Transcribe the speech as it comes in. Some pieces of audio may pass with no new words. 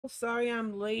Sorry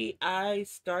I'm late. I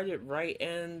started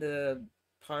writing the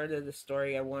part of the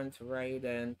story I wanted to write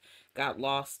and got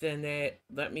lost in it.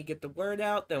 Let me get the word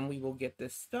out, then we will get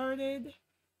this started.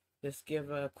 Just give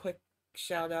a quick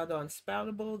shout out on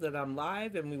Spoutable that I'm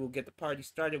live and we will get the party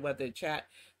started whether the chat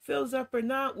fills up or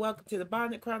not. Welcome to the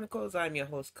Bonnet Chronicles. I'm your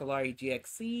host, Kalari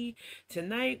GXC.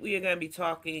 Tonight we are going to be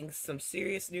talking some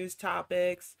serious news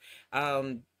topics,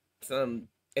 some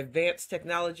advanced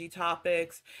technology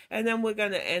topics, and then we're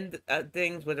going to end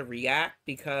things with a react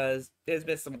because there's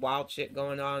been some wild shit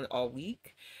going on all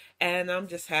week. And I'm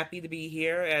just happy to be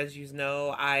here. As you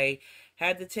know, I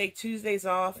had to take Tuesdays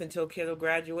off until kiddo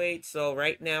graduates. So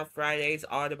right now, Fridays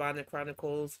are the Bonnet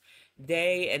Chronicles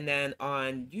day. And then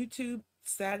on YouTube,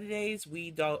 Saturdays,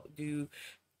 we don't do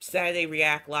Saturday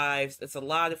React Lives. It's a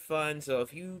lot of fun. So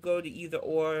if you go to either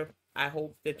or, I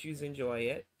hope that you enjoy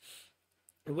it.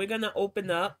 We're going to open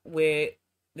up with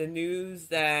the news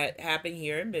that happened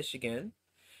here in Michigan.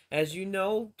 As you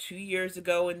know, 2 years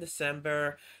ago in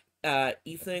December,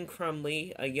 Ethan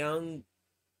Crumbley, a young,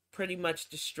 pretty much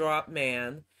distraught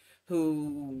man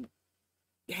who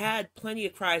had plenty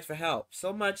of cries for help,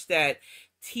 so much that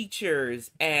teachers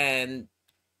and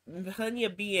plenty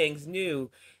of beings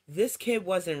knew this kid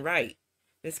wasn't right.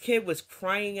 This kid was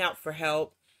crying out for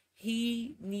help.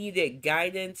 He needed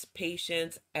guidance,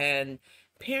 patience, and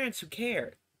parents who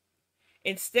cared.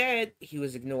 Instead, he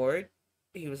was ignored.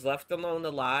 He was left alone a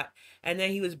lot, and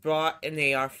then he was brought an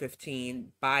AR-15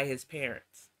 by his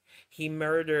parents. He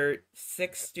murdered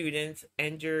 6 students,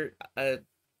 injured a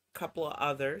couple of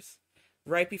others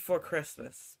right before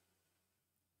Christmas.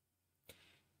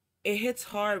 It hits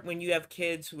hard when you have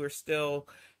kids who are still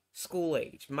school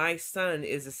age. My son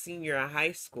is a senior in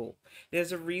high school.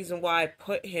 There's a reason why I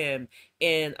put him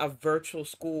in a virtual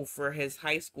school for his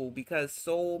high school because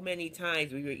so many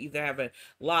times we were either having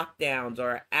lockdowns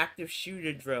or active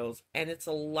shooter drills, and it's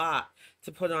a lot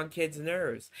to put on kids'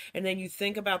 nerves. And then you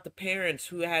think about the parents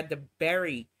who had to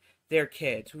bury their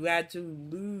kids, who had to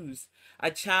lose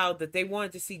a child that they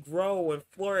wanted to see grow and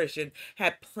flourish and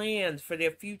had plans for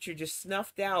their future just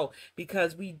snuffed out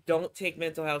because we don't take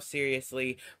mental health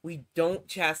seriously. We don't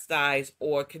chastise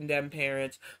or condemn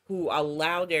parents who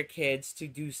allow their kids to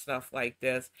do stuff like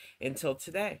this until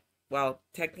today. Well,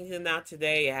 technically not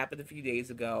today. It happened a few days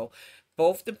ago.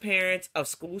 Both the parents of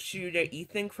school shooter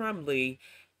Ethan Crumbley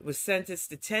was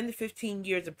sentenced to 10 to 15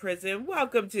 years of prison.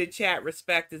 Welcome to the chat,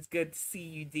 Respect. It's good to see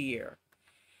you, dear.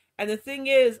 And the thing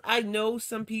is, I know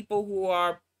some people who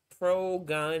are pro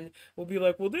gun will be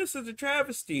like, well, this is a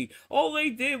travesty. All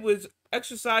they did was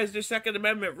exercise their Second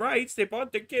Amendment rights. They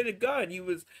bought their kid a gun he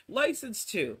was licensed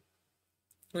to.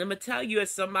 And I'm going to tell you, as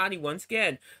somebody, once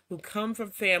again, who come from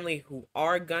family who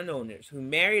are gun owners, who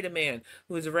married a man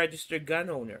who is a registered gun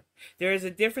owner, there is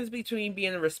a difference between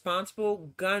being a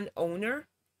responsible gun owner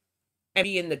and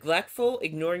being neglectful,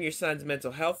 ignoring your son's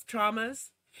mental health traumas,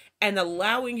 and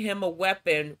allowing him a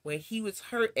weapon when he was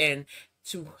hurting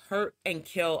to hurt and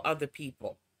kill other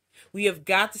people. We have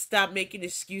got to stop making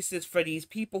excuses for these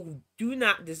people who do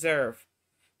not deserve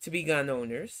to be gun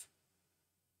owners,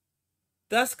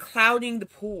 thus clouding the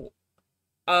pool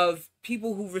of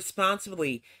people who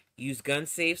responsibly use gun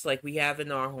safes like we have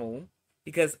in our home,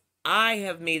 because I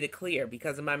have made it clear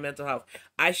because of my mental health,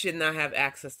 I should not have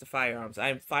access to firearms. I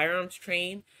am firearms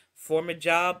trained, former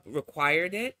job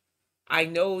required it. I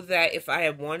know that if I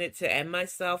had wanted to end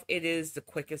myself, it is the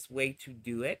quickest way to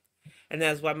do it. And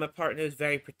that's why my partner is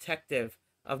very protective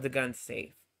of the gun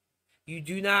safe. You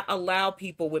do not allow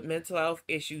people with mental health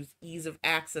issues ease of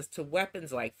access to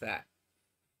weapons like that.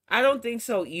 I don't think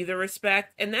so either,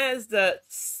 Respect. And that is the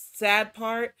sad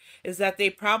part, is that they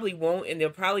probably won't, and they'll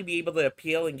probably be able to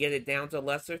appeal and get it down to a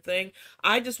lesser thing.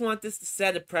 I just want this to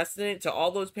set a precedent to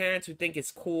all those parents who think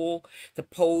it's cool to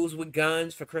pose with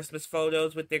guns for Christmas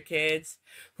photos with their kids,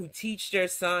 who teach their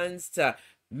sons to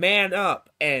man up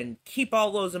and keep all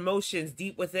those emotions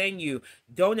deep within you.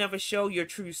 Don't ever show your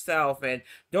true self and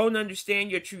don't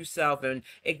understand your true self and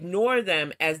ignore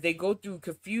them as they go through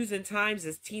confusing times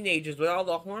as teenagers with all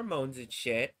the hormones and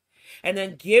shit. And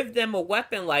then give them a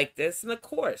weapon like this, and of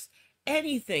course,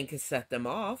 anything can set them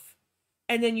off.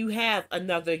 And then you have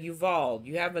another Uvalde,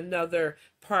 you have another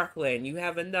Parkland, you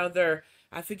have another,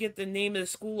 I forget the name of the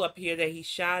school up here that he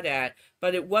shot at,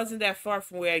 but it wasn't that far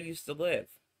from where I used to live.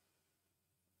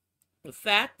 The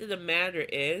fact of the matter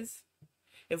is,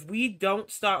 if we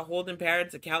don't start holding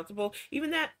parents accountable, even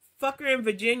that fucker in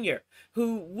Virginia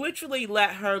who literally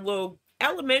let her little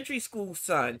elementary school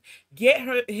son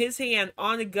get his hand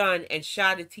on a gun and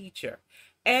shot a teacher.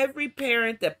 Every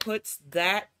parent that puts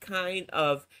that kind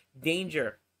of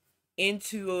danger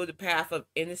into the path of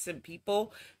innocent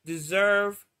people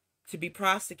deserve to be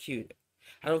prosecuted.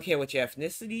 I don't care what your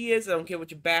ethnicity is. I don't care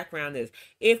what your background is.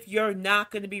 If you're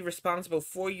not going to be responsible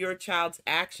for your child's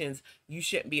actions, you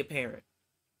shouldn't be a parent.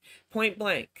 Point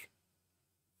blank.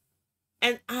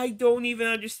 And I don't even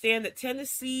understand that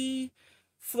Tennessee,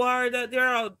 Florida, there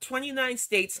are 29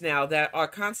 states now that are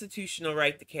constitutional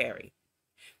right to carry,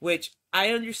 which I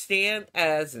understand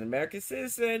as an American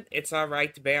citizen, it's our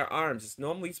right to bear arms. It's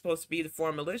normally supposed to be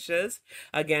for militias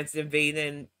against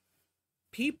invading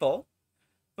people.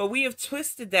 But we have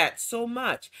twisted that so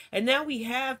much. And now we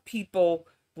have people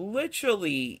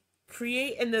literally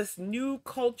creating this new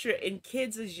culture in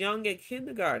kids as young as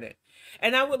kindergarten.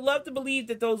 And I would love to believe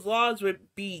that those laws would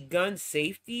be gun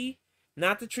safety,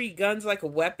 not to treat guns like a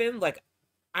weapon. Like,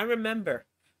 I remember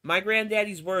my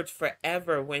granddaddy's words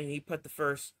forever when he put the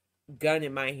first gun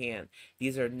in my hand.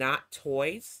 These are not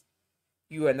toys.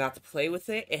 You are not to play with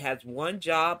it. It has one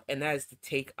job, and that is to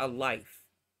take a life.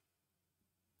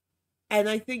 And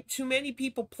I think too many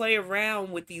people play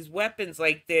around with these weapons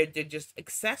like they're just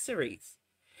accessories.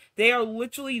 They are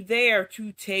literally there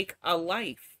to take a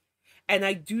life. And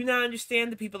I do not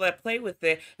understand the people that play with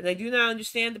it. And I do not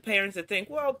understand the parents that think,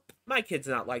 well, my kid's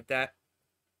not like that.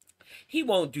 He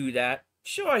won't do that.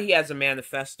 Sure, he has a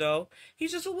manifesto.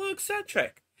 He's just a little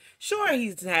eccentric. Sure,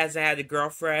 he has had a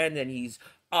girlfriend and he's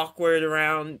awkward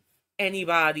around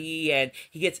anybody and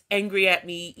he gets angry at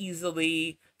me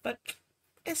easily. But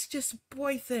it's just a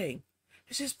boy thing.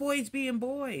 It's just boys being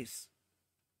boys.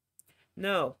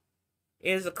 No.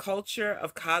 It is a culture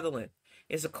of coddling.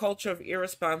 It's a culture of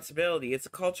irresponsibility. It's a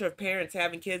culture of parents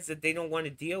having kids that they don't want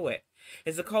to deal with.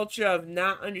 It's a culture of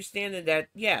not understanding that,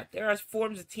 yeah, there are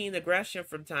forms of teen aggression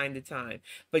from time to time.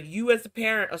 But you as a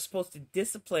parent are supposed to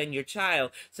discipline your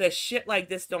child so that shit like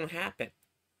this don't happen.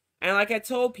 And like I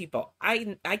told people,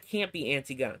 I can't be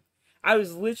anti-gun. I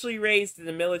was literally raised in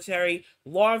the military,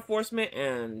 law enforcement,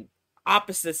 and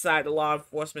opposite side of law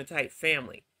enforcement type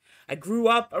family. I grew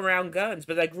up around guns,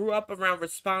 but I grew up around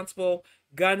responsible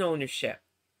gun ownership.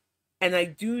 And I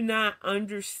do not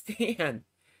understand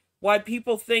why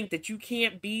people think that you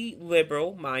can't be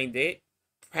liberal-minded,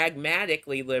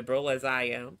 pragmatically liberal as I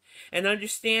am, and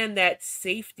understand that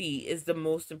safety is the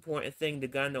most important thing to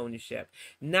gun ownership.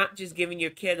 Not just giving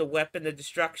your kid a weapon of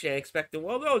destruction and expecting,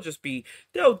 well,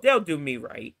 they'll do me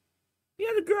right. We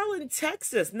had a girl in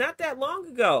Texas not that long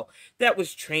ago that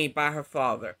was trained by her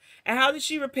father. And how did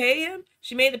she repay him?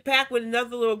 She made a pact with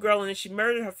another little girl and then she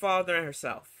murdered her father and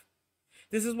herself.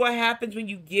 This is what happens when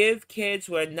you give kids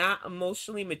who are not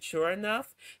emotionally mature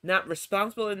enough, not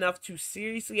responsible enough to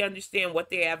seriously understand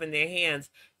what they have in their hands,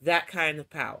 that kind of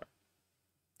power.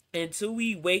 Until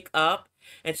we wake up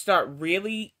and start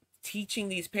really teaching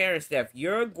these parents that if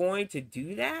you're going to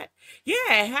do that,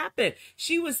 yeah, it happened.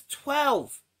 She was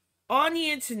 12 on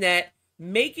the internet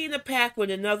making a pact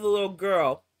with another little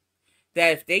girl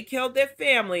that if they killed their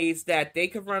families, that they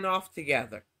could run off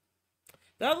together.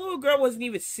 That little girl wasn't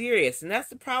even serious, and that's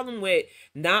the problem with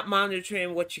not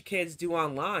monitoring what your kids do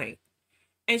online.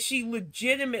 And she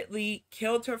legitimately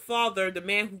killed her father, the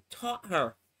man who taught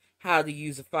her how to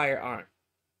use a firearm.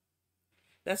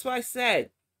 That's why I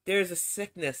said there's a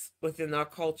sickness within our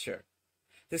culture.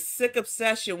 The sick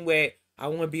obsession with, I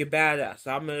want to be a badass,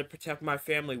 I'm going to protect my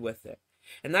family with it.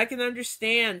 And I can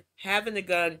understand having a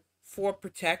gun for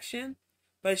protection,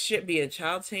 but it shouldn't be in a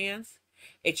child's hands.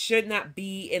 It should not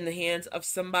be in the hands of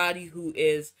somebody who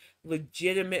is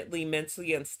legitimately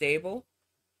mentally unstable.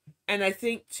 And I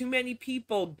think too many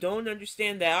people don't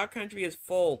understand that our country is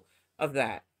full of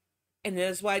that. And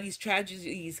that's why these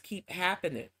tragedies keep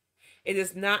happening. It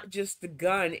is not just the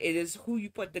gun, it is who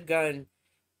you put the gun,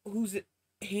 whose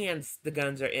hands the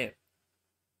guns are in.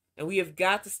 And we have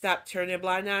got to stop turning a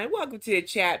blind eye. Welcome to the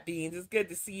chat, Beans. It's good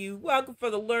to see you. Welcome for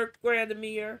the lurk,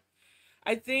 Grandamir.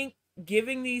 I think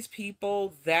giving these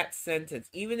people that sentence,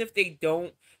 even if they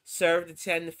don't serve the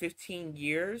 10 to 15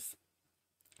 years.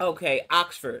 Okay,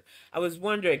 Oxford. I was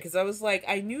wondering, because I was like,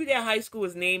 I knew that high school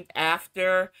was named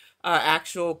after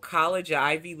actual college,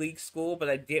 Ivy League school, but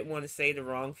I didn't want to say the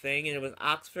wrong thing, and it was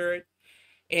Oxford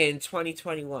in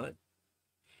 2021.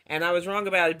 And I was wrong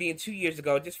about it being 2 years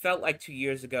ago. It just felt like 2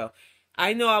 years ago.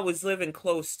 I know I was living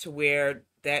close to where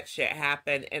that shit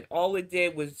happened, and all it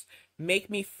did was make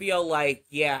me feel like,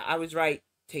 yeah, I was right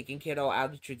taking kiddo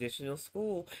out of traditional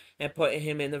school and putting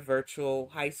him in a virtual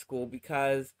high school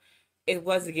because it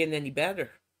wasn't getting any better.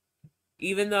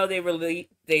 Even though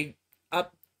they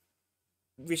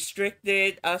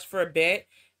restricted us for a bit,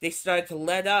 they started to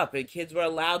let up and kids were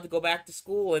allowed to go back to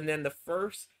school. And then the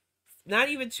first, not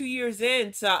even 2 years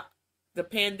into the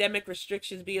pandemic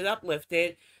restrictions being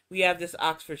uplifted, we have this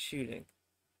Oxford shooting.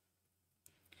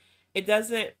 It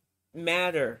doesn't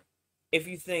matter if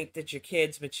you think that your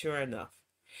kid's mature enough.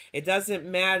 It doesn't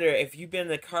matter if you've been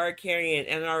a card-carrying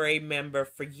NRA member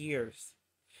for years.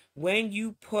 When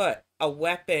you put a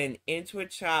weapon into a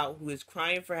child who is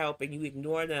crying for help and you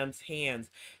ignore them's hands,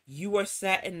 you are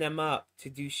setting them up to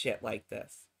do shit like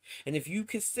this. And if you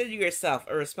consider yourself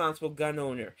a responsible gun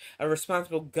owner, a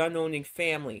responsible gun owning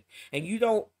family, and you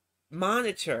don't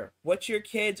monitor what your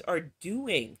kids are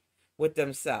doing with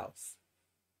themselves,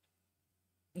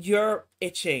 you're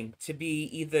itching to be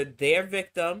either their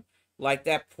victim, like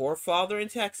that poor father in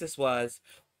Texas was,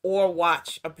 or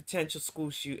watch a potential school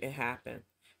shooting happen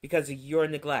because of your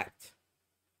neglect.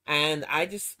 And I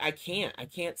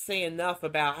can't say enough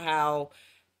about how,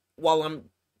 while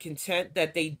I'm content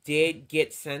that they did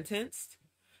get sentenced,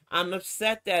 I'm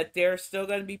upset that there are still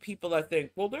going to be people that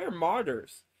think, well, they're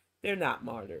martyrs. They're not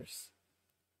martyrs.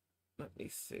 Let me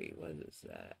see. What is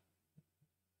that?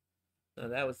 No,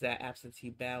 that was that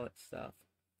absentee ballot stuff.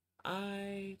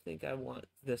 I think I want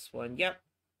this one. Yep.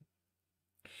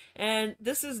 And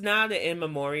this is not an in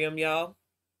memoriam, y'all.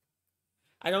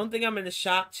 I don't think I'm going to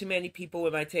shock too many people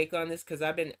with my take on this because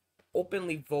I've been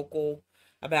openly vocal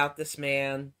about this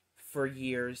man for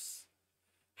years.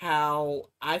 How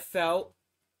I felt.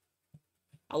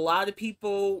 A lot of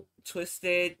people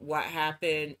twisted what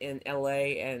happened in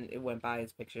LA, and it went by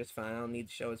his picture. It's fine. I don't need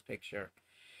to show his picture.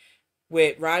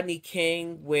 With Rodney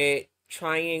King, with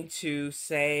trying to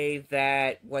say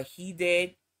that what he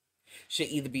did should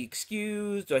either be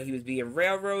excused or he was being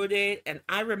railroaded. And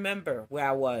I remember where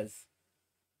I was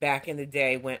back in the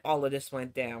day when all of this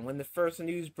went down. When the first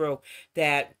news broke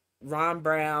that Ron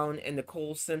Brown and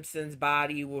Nicole Simpson's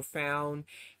body were found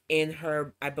in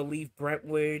her, I believe,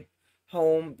 Brentwood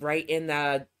home, right in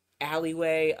the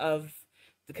alleyway of,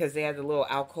 because they had a little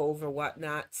alcove or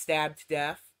whatnot, stabbed to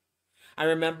death. I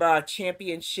remember a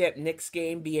championship Knicks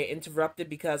game being interrupted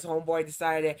because homeboy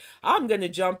decided, I'm going to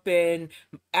jump in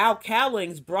Al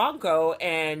Cowling's Bronco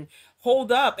and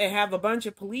hold up and have a bunch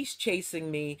of police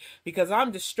chasing me because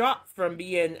I'm distraught from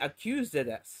being accused of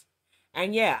this.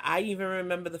 And yeah, I even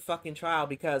remember the fucking trial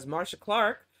because Marsha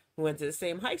Clark, who went to the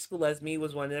same high school as me,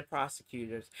 was one of the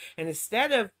prosecutors. And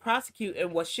instead of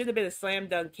prosecuting what should have been a slam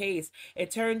dunk case,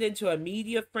 it turned into a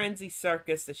media frenzy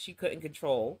circus that she couldn't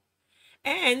control.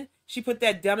 And she put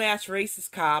that dumbass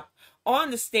racist cop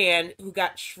on the stand who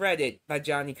got shredded by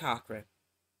Johnny Cochran.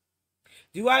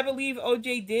 Do I believe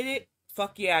OJ did it?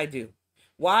 Fuck yeah, I do.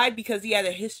 Why? Because he had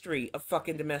a history of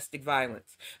fucking domestic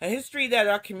violence. A history that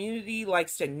our community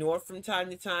likes to ignore from time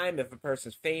to time if a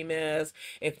person's famous,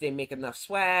 if they make enough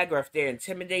swag, or if they're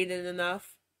intimidated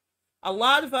enough. A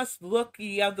lot of us look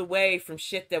the other way from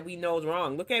shit that we know is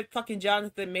wrong. Look at fucking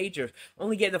Jonathan Majors,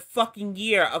 only getting a fucking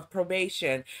year of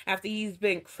probation after he's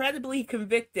been credibly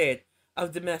convicted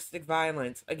of domestic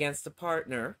violence against a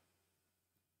partner.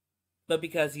 But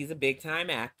because he's a big-time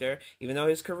actor, even though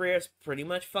his career is pretty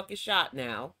much fucking shot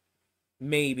now,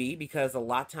 maybe, because a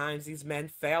lot of times these men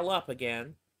fail up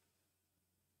again.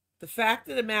 The fact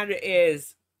of the matter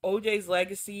is, OJ's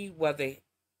legacy, whether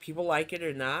people like it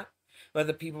or not,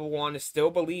 whether people want to still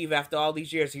believe after all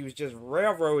these years he was just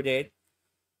railroaded,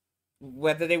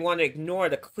 whether they want to ignore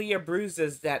the clear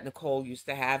bruises that Nicole used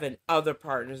to have and other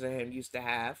partners of him used to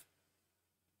have,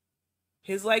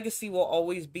 his legacy will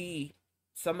always be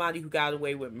somebody who got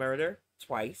away with murder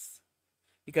twice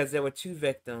because there were two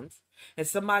victims, and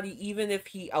somebody, even if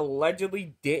he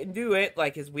allegedly didn't do it,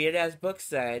 like his weird ass book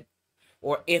said,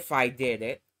 or if I did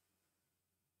it,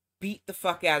 beat the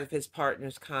fuck out of his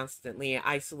partners constantly and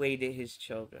isolated his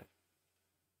children.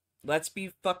 Let's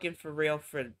be fucking for real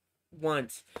for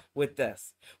once with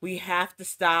this. We have to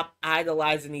stop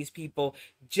idolizing these people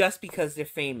just because they're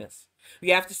famous. We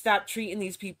have to stop treating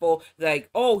these people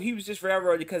like, oh, he was just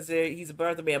railroaded because he's a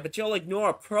brother man. But you'll ignore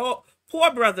a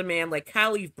poor brother man like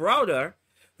Khalif Browder,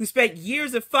 who spent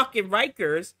years at fucking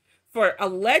Rikers for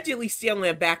allegedly stealing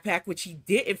a backpack, which he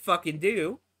didn't fucking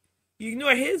do. You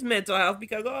ignore his mental health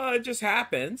because, oh, it just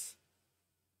happens.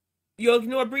 You'll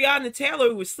ignore Breonna Taylor,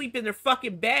 who was sleeping in her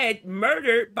fucking bed,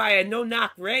 murdered by a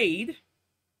no-knock raid.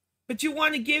 But you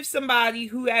want to give somebody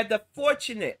who had the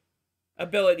fortunate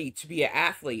ability to be an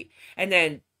athlete and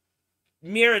then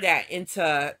mirror that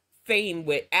into fame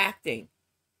with acting,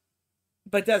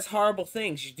 but does horrible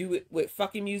things. You do it with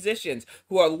fucking musicians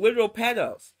who are literal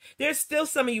pedos. There's still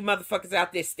some of you motherfuckers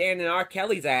out there standing R.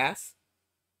 Kelly's ass.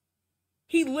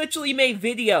 He literally made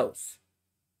videos.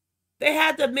 They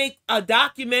had to make a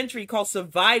documentary called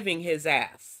Surviving His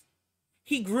Ass.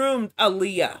 He groomed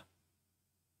Aaliyah.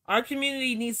 Our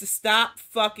community needs to stop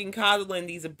fucking coddling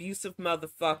these abusive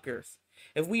motherfuckers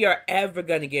if we are ever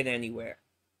going to get anywhere.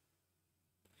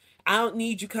 I don't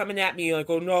need you coming at me like,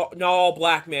 oh, no, no, all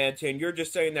black man, Tin. You're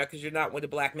just saying that because you're not with a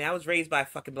black man. I was raised by a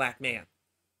fucking black man.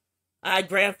 I had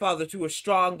grandfathers who were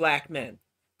strong black men.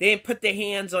 They didn't put their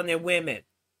hands on their women.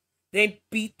 They didn't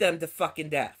beat them to fucking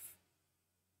death.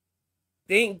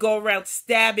 They didn't go around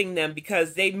stabbing them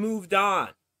because they moved on.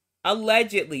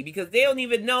 Allegedly, because they don't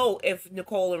even know if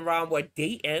Nicole and Ron were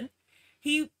dating.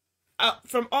 He,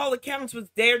 from all accounts, was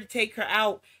there to take her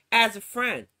out as a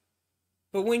friend.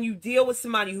 But when you deal with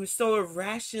somebody who's so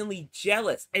irrationally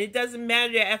jealous, and it doesn't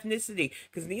matter their ethnicity,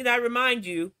 because need I remind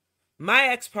you, my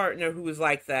ex-partner who was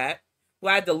like that, who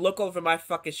I had to look over my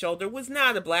fucking shoulder, was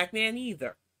not a black man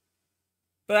either.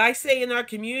 But I say in our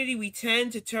community, we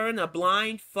tend to turn a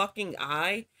blind fucking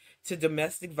eye to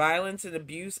domestic violence and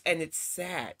abuse, and it's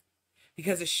sad.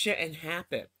 Because it shouldn't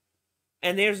happen.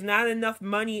 And there's not enough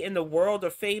money in the world or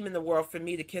fame in the world for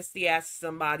me to kiss the ass of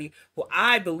somebody who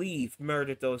I believe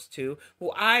murdered those two,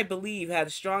 who I believe had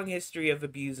a strong history of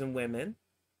abusing women,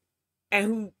 and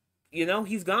who, you know,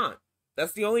 he's gone.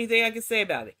 That's the only thing I can say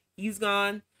about it. He's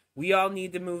gone. We all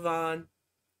need to move on.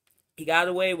 He got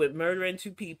away with murdering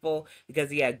two people because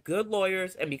he had good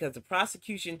lawyers and because the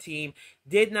prosecution team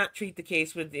did not treat the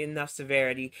case with enough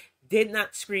severity, did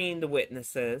not screen the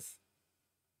witnesses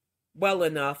well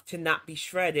enough to not be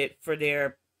shredded for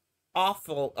their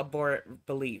awful abhorrent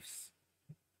beliefs.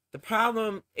 The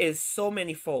problem is so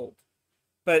many-fold.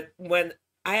 But when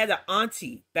I had an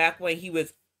auntie back when he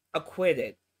was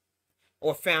acquitted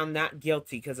or found not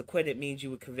guilty, because acquitted means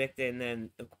you were convicted and then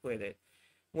acquitted.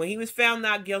 When he was found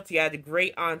not guilty, I had a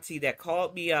great auntie that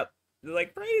called me up,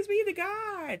 like, praise be to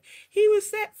God, he was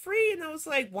set free. And I was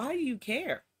like, why do you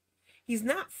care? He's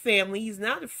not family. He's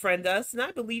not a friend of us. And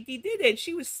I believed he did it. And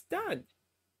she was stunned.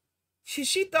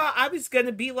 She thought I was going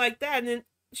to be like that. And then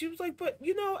she was like, but,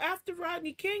 you know, after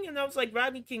Rodney King. And I was like,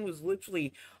 Rodney King was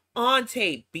literally on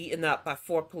tape beaten up by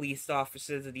 4 police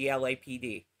officers of the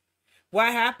LAPD.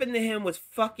 What happened to him was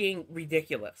fucking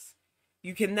ridiculous.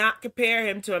 You cannot compare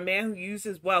him to a man who used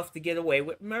his wealth to get away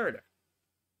with murder.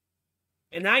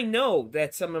 And I know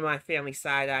that some of my family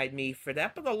side-eyed me for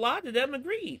that, but a lot of them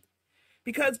agreed.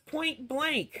 Because point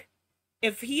blank,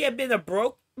 if he had been a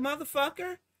broke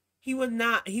motherfucker, he would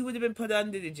have been put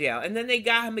under the jail. And then they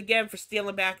got him again for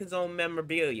stealing back his own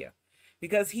memorabilia.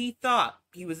 Because he thought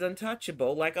he was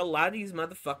untouchable, like a lot of these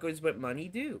motherfuckers with money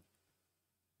do.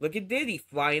 Look at Diddy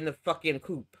flying the fucking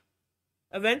coop.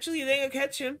 Eventually they'll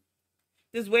catch him.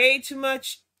 There's way too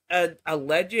much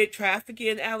alleged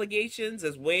trafficking allegations.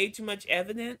 There's way too much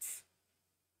evidence.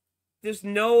 There's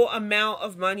no amount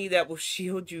of money that will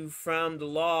shield you from the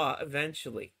law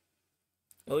eventually.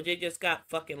 OJ just got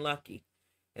fucking lucky.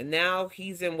 And now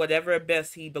he's in whatever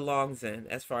abyss he belongs in,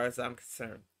 as far as I'm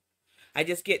concerned. I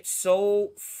just get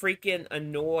so freaking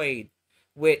annoyed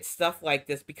with stuff like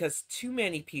this because too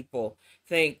many people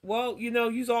think, well, you know,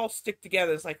 you all stick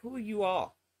together. It's like, who are you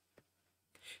all?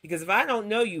 Because if I don't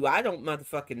know you, I don't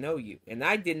motherfucking know you. And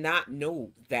I did not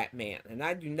know that man. And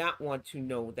I do not want to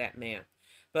know that man.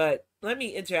 But let me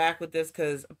interact with this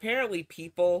because apparently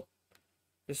people,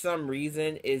 for some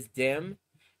reason, is dim.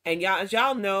 And y'all, as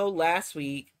y'all know, last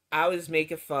week, I was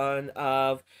making fun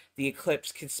of the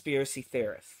Eclipse conspiracy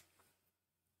theorists.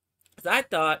 Because I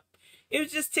thought it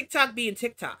was just TikTok being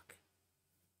TikTok.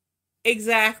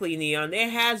 Exactly, Neon. There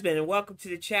has been, and welcome to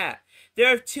the chat.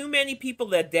 There are too many people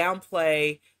that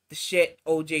downplay the shit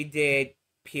OJ did,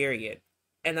 period.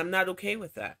 And I'm not okay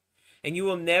with that. And you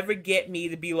will never get me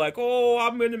to be like, oh,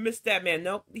 I'm going to miss that man.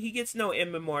 Nope, he gets no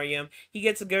in memoriam. He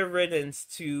gets a good riddance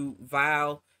to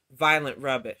violent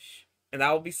rubbish. And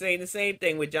I will be saying the same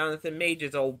thing with Jonathan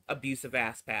Major's old abusive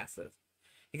ass passes.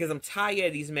 Because I'm tired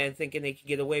of these men thinking they can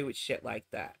get away with shit like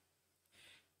that.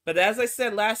 But as I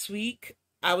said last week,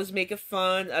 I was making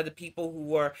fun of the people who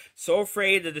were so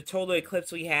afraid of the total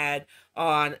eclipse we had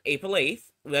on April 8th.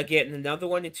 We're getting another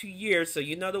one in 2 years, so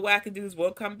you know the wackadoos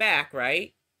will come back,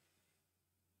 right?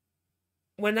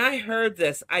 When I heard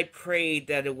this, I prayed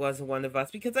that it wasn't one of us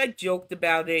because I joked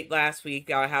about it last week,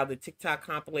 how the TikTok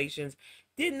compilations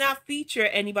did not feature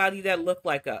anybody that looked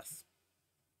like us.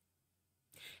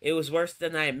 It was worse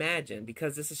than I imagined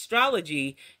because this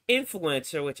astrology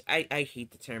influencer, which I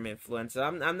hate the term influencer.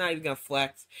 I'm not even going to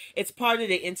flex. It's part of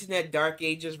the internet dark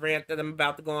ages rant that I'm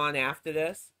about to go on after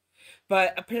this.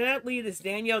 But apparently this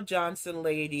Danielle Johnson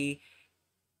lady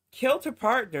killed her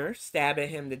partner, stabbing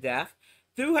him to death,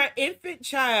 threw her infant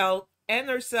child and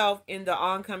herself into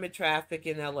oncoming traffic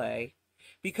in LA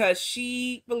because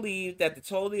she believed that the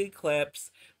total eclipse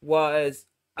was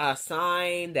a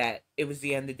sign that it was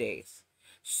the end of days.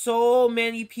 So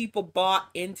many people bought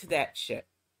into that shit.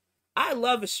 I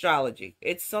love astrology.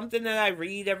 It's something that I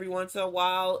read every once in a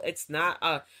while. It's not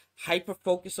a hyper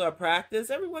focus or practice,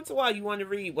 every once in a while you want to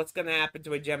read what's going to happen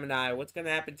to a Gemini, or what's going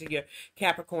to happen to your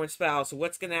Capricorn spouse, or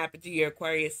what's going to happen to your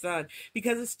Aquarius sun,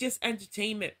 because it's just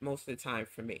entertainment most of the time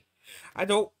for me. I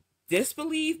don't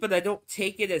disbelieve, but I don't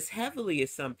take it as heavily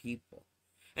as some people.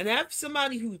 And I have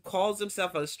somebody who calls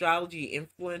himself an astrology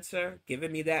influencer,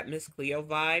 giving me that Miss Cleo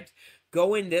vibes,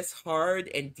 going this hard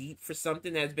and deep for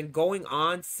something that has been going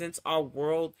on since our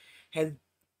world has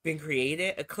been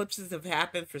created. Eclipses have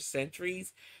happened for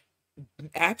centuries,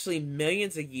 actually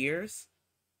millions of years.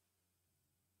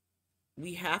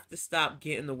 We have to stop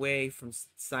getting away from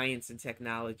science and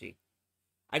technology.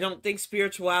 I don't think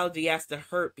spirituality has to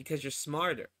hurt because you're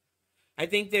smarter. I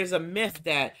think there's a myth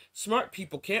that smart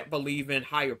people can't believe in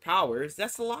higher powers.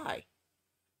 That's a lie.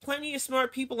 Plenty of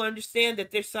smart people understand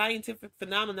that there's scientific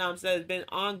phenomena that have been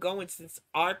ongoing since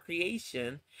our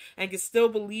creation and can still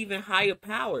believe in higher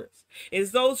powers.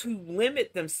 It's those who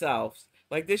limit themselves,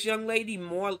 like this young lady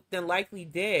more than likely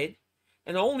did,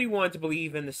 and only want to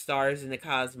believe in the stars and the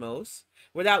cosmos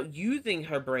without using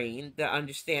her brain to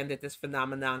understand that this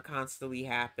phenomenon constantly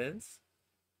happens,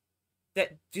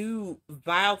 that do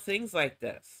vile things like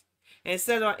this. And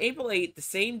instead, on April 8th, the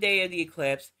same day of the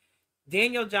eclipse,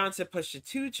 Daniel Johnson pushed the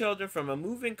two children from a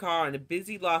moving car on the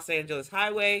busy Los Angeles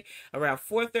highway around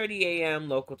 4:30 a.m.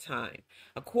 local time.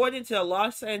 According to the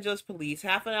Los Angeles police,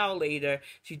 half an hour later,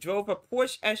 she drove a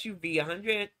Porsche SUV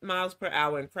 100 miles per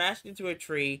hour and crashed into a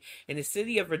tree in the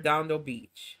city of Redondo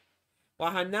Beach.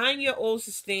 While her 9-year-old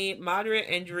sustained moderate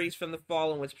injuries from the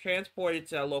fall and was transported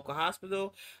to a local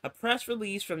hospital, a press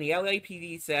release from the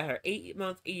LAPD said her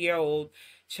 8-month-year-old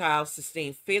child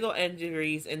sustained fatal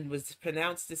injuries and was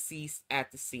pronounced deceased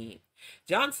at the scene.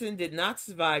 Johnson did not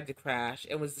survive the crash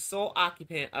and was the sole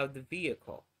occupant of the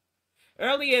vehicle.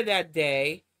 Earlier that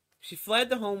day, she fled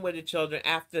the home with the children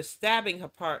after stabbing her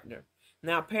partner.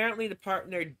 Now, apparently the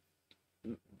partner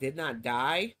did not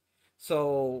die,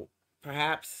 so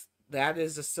perhaps that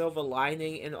is a silver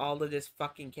lining in all of this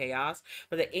fucking chaos.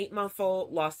 But an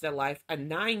 8-month-old lost their life. A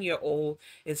 9-year-old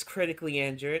is critically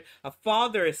injured. A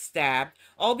father is stabbed.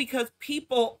 All because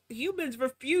humans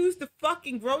refuse to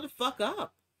fucking grow the fuck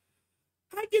up.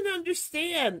 I can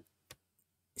understand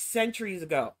centuries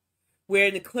ago where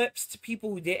an eclipse to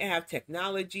people who didn't have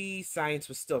technology, science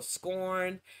was still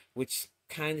scorned, which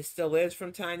kind of still is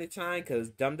from time to time because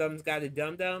dum-dums got a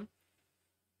dum-dum.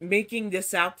 Making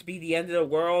this out to be the end of the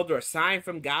world or a sign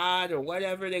from God or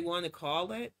whatever they want to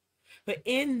call it. But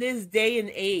in this day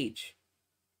and age,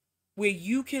 where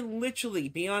you can literally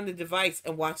be on the device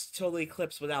and watch the total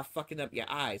eclipse without fucking up your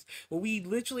eyes, where we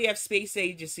literally have space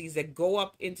agencies that go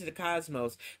up into the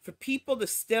cosmos, for people to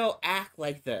still act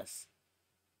like this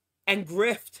and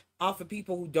grift off of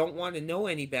people who don't want to know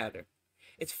any better,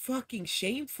 it's fucking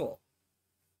shameful.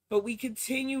 But we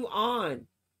continue on.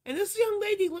 And this young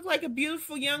lady looked like a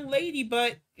beautiful young lady,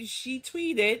 but she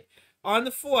tweeted on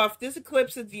the 4th, this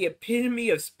eclipse is the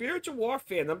epitome of spiritual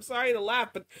warfare. And I'm sorry to laugh,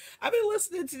 but I've been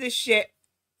listening to this shit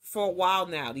for a while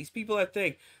now. These people that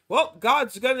think, well,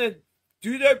 God's going to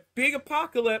do the big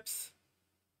apocalypse.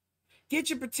 Get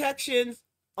your protections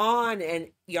on and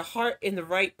your heart in the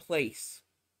right place.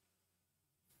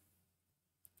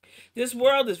 This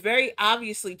world is very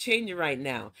obviously changing right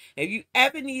now. If you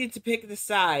ever needed to pick a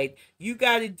side, you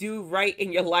got to do right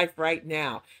in your life right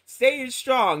now. Stay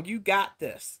strong. You got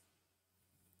this.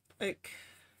 Like,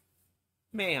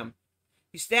 ma'am,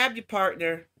 you stabbed your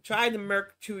partner, tried to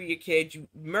murk 2 of your kids, you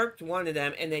murked one of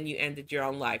them, and then you ended your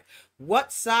own life.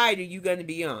 What side are you going to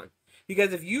be on?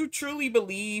 Because if you truly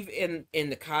believe in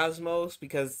the cosmos,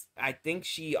 because I think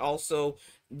she also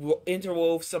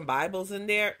interwove some Bibles in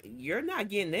there, you're not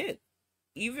getting in.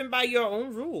 Even by your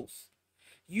own rules.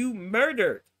 You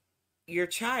murdered your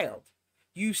child.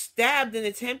 You stabbed and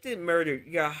attempted murder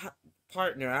your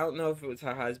partner. I don't know if it was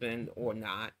her husband or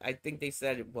not. I think they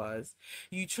said it was.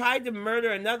 You tried to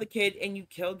murder another kid and you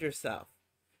killed yourself.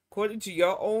 According to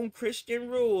your own Christian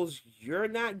rules, you're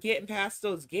not getting past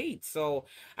those gates. So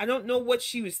I don't know what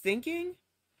she was thinking.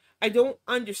 I don't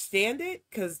understand it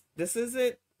because this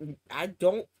isn't, I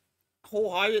don't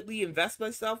wholeheartedly invest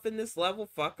myself in this level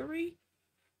fuckery.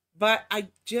 But I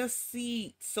just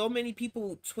see so many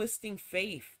people twisting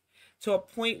faith to a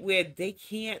point where they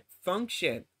can't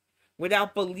function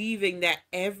without believing that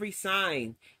every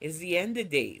sign is the end of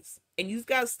days. And you've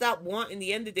got to stop wanting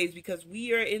the end of days because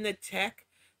we are in a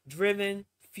tech-driven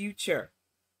future.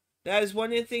 That is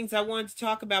one of the things I wanted to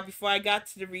talk about before I got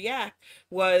to the react,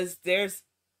 was there's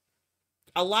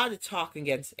a lot of talk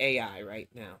against AI right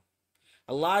now.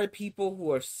 A lot of people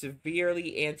who are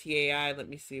severely anti-AI. Let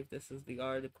me see if this is the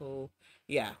article.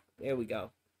 Yeah, there we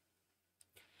go.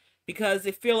 because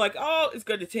they feel like, oh, it's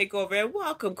going to take over. And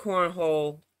welcome,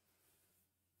 cornhole.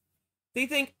 They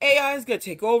think AI is going to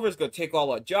take over. It's going to take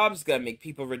all our jobs. It's going to make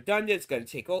people redundant. It's going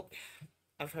to take over.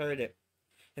 I've heard it.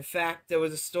 In fact, there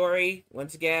was a story,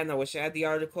 once again, I wish I had the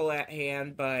article at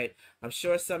hand, but I'm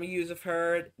sure some of you have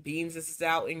heard, Beans, this is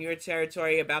out in your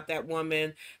territory, about that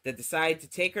woman that decided to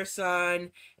take her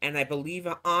son, and I believe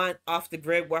her aunt, off the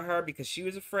grid with her because she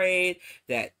was afraid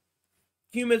that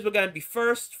humans were going to be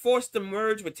forced to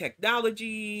merge with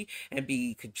technology and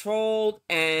be controlled.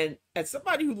 And as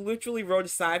somebody who literally wrote a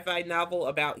sci-fi novel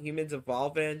about humans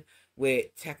evolving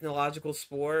with technological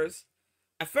spores,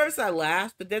 at first I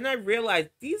laughed, but then I realized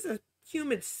these are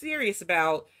humans serious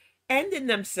about ending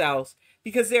themselves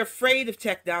because they're afraid of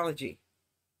technology.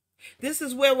 This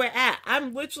is where we're at.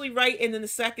 I'm literally writing in the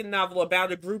second novel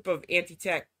about a group of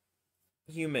anti-tech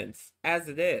humans, as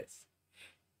it is.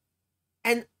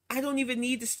 And I don't even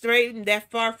need to stray that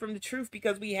far from the truth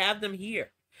because we have them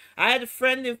here. I had a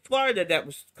friend in Florida that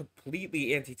was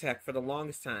completely anti-tech for the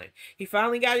longest time. He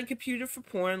finally got a computer for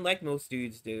porn like most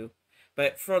dudes do.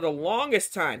 But for the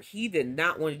longest time, he did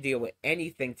not want to deal with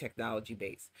anything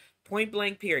technology-based. Point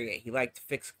blank, period. He liked to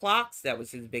fix clocks. That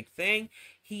was his big thing.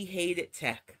 He hated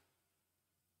tech.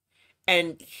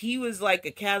 And he was like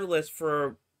a catalyst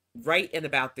for writing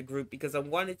about the group because I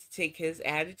wanted to take his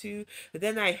attitude. But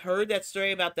then I heard that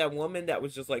story about that woman that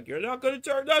was just like, you're not going to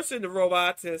turn us into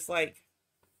robots. And it's like,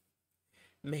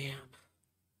 ma'am,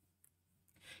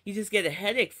 you just get a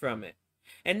headache from it.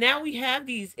 And now we have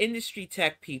these industry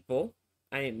tech people.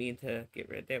 I didn't mean to get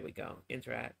rid. There we go.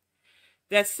 Interact.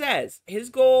 That says his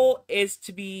goal is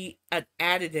to be an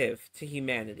additive to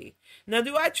humanity. Now,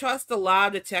 do I trust a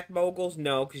lot of tech moguls?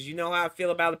 No, because you know how I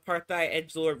feel about apartheid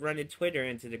edgelord running Twitter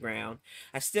into the ground.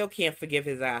 I still can't forgive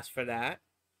his ass for that.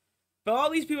 But all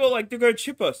these people are like, they're going to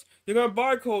chip us. They're going to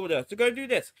barcode us. They're going to do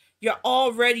this. You're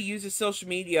already using social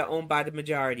media owned by the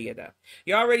majority of them.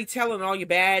 You're already telling all your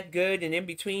bad, good, and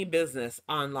in-between business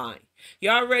online.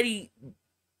 You're already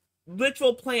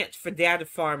literal plants for data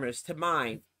farmers to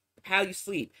mine how you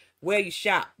sleep, where you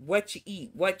shop, what you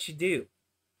eat, what you do.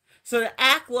 So to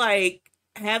act like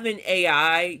having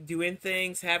AI doing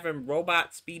things, having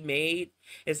robots be made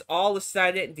is all of a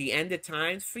sudden the end of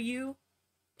times for you,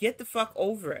 get the fuck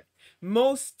over it.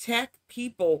 Most tech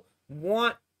people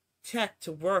want tech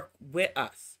to work with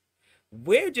us.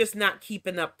 We're just not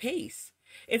keeping up pace.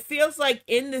 It feels like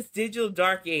in this digital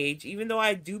dark age, even though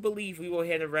I do believe we will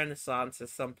hit a renaissance at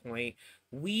some point,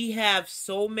 we have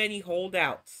so many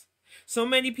holdouts. So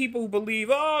many people who believe,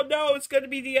 oh no, it's going to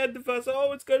be the end of us.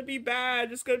 Oh, it's going to be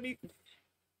bad. It's going to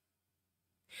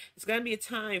be a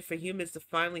time for humans to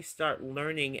finally start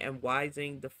learning and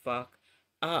wising the fuck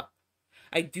up.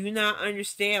 I do not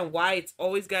understand why it's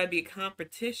always got to be a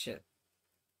competition.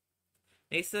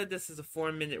 They said this is a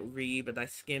 4-minute read, but I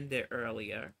skimmed it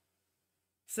earlier.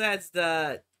 Says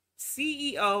the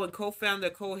CEO and co-founder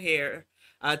of Cohere,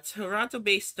 a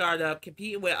Toronto-based startup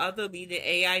competing with other leading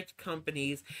AI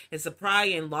companies in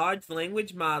supplying large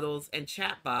language models and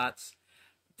chatbots.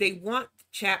 They want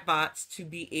chatbots to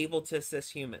be able to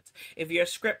assist humans. If you're a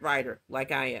script writer,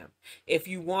 like I am, if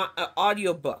you want an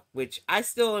audiobook, which I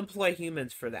still employ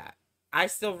humans for that, I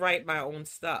still write my own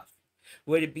stuff.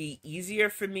 Would it be easier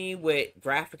for me with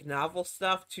graphic novel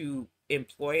stuff to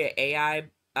employ an AI?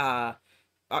 I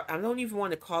don't even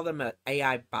want to call them an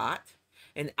AI bot,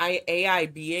 an AI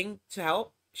being to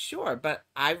help. Sure, but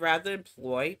I'd rather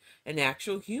employ an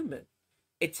actual human.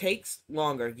 It takes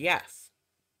longer, yes.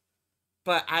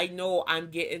 But I know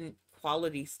I'm getting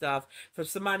quality stuff from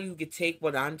somebody who could take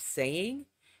what I'm saying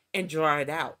and draw it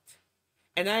out.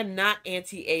 And I'm not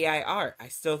anti-AI art. I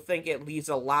still think it leaves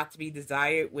a lot to be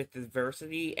desired with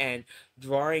diversity and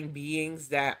drawing beings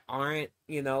that aren't,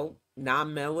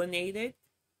 non-melanated.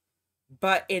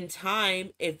 But in time,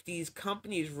 if these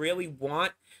companies really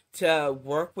want to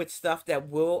work with stuff that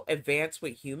will advance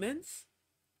with humans,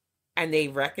 and they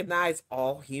recognize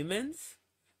all humans,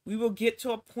 we will get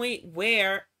to a point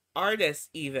where artists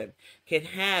even can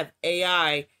have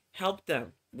AI help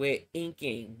them with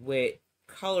inking, with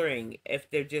coloring, if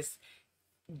they're just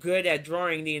good at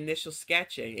drawing the initial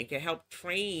sketching. It can help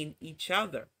train each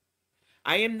other.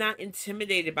 I am not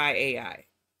intimidated by AI.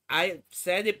 I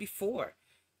said it before.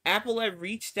 Apple had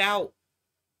reached out.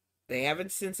 They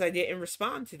haven't, since I didn't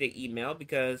respond to the email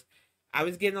because I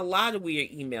was getting a lot of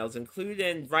weird emails,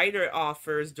 including writer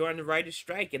offers during the writer's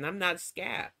strike, and I'm not a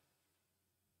scab.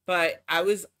 But I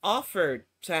was offered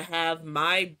to have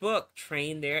my book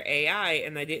train their AI,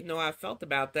 and I didn't know how I felt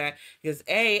about that because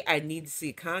A, I need to see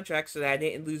a contract so that I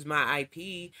didn't lose my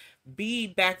IP. B,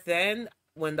 back then,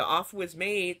 when the offer was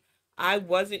made, I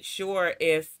wasn't sure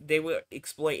if they were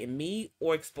exploiting me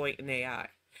or exploiting AI.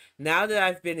 Now that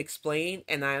I've been explained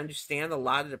and I understand a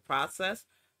lot of the process,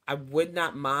 I would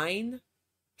not mind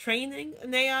training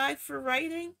an AI for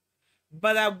writing,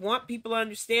 but I want people to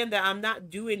understand that I'm not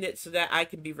doing it so that I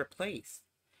can be replaced.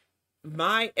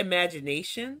 My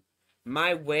imagination,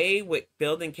 my way with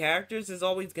building characters is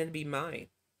always going to be mine.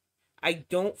 I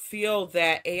don't feel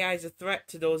that AI is a threat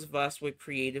to those of us with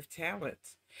creative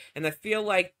talents. And I feel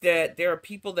like that there are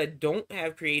people that don't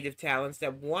have creative talents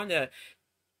that want to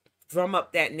drum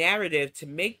up that narrative to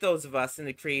make those of us in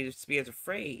the creative spheres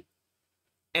afraid.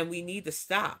 And we need to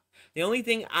stop. The only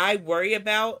thing I worry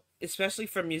about, especially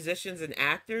for musicians and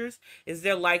actors, is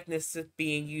their likeness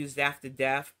being used after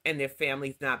death and their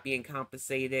families not being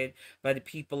compensated by the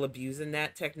people abusing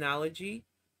that technology.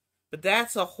 But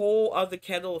that's a whole other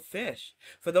kettle of fish.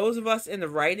 For those of us in the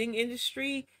writing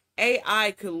industry,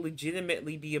 AI could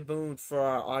legitimately be a boon for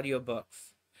our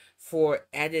audiobooks, for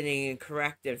editing and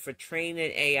correcting, for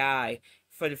training AI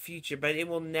for the future. But it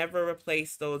will never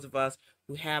replace those of us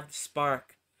who have the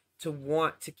spark to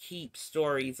want to keep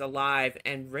stories alive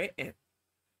and written.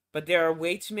 But there are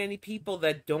way too many people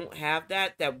that don't have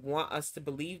that, that want us to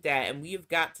believe that, and we have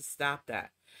got to stop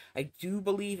that. I do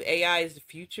believe AI is the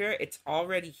future. It's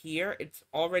already here. It's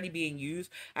already being used.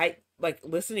 I like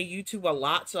listen to YouTube a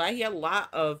lot, so I hear a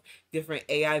lot of different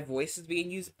AI voices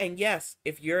being used. And yes,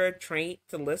 if you're trained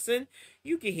to listen,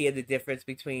 you can hear the difference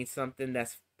between something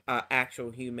that's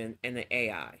actual human and an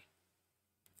AI.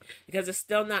 Because it's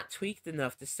still not tweaked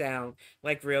enough to sound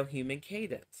like real human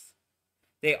cadence.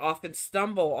 They often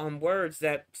stumble on words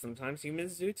that sometimes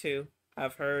humans do too.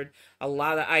 I've heard a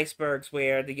lot of icebergs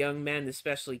where the young men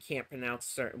especially can't pronounce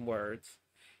certain words.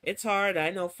 It's hard.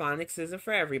 I know phonics isn't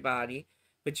for everybody,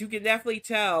 but you can definitely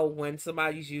tell when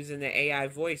somebody's using the AI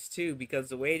voice too, because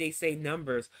the way they say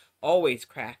numbers always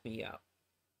crack me up.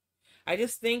 I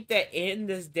just think that in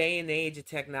this day and age of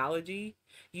technology,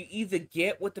 you either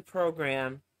get with the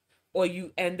program or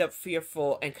you end up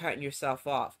fearful and cutting yourself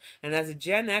off. And as a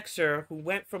Gen Xer who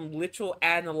went from literal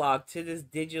analog to this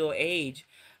digital age,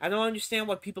 I don't understand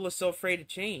why people are so afraid to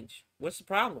change. What's the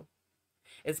problem?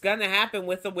 It's going to happen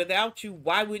with or without you.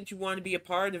 Why wouldn't you want to be a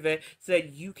part of it so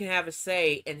that you can have a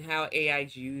say in how AI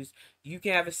is used? You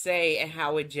can have a say in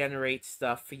how it generates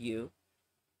stuff for you.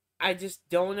 I just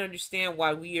don't understand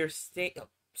why we are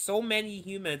so many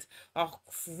humans are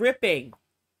gripping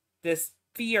this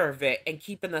fear of it and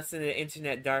keeping us in the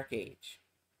internet dark age.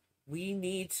 We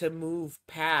need to move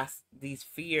past these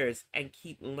fears and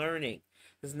keep learning,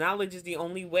 because knowledge is the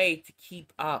only way to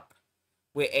keep up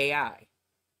with AI.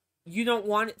 You don't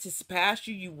want it to surpass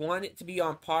you. You want it to be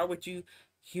on par with you.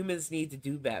 Humans need to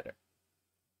do better.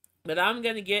 But I'm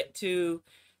going to get to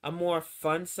a more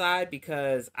fun side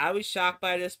because I was shocked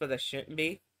by this, but I shouldn't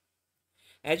be.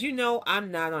 As you know,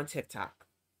 I'm not on TikTok.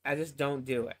 I just don't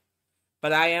do it.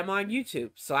 But I am on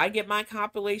YouTube, so I get my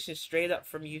compilations straight up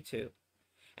from YouTube.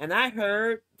 And I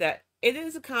heard that it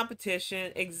is a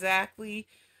competition, exactly,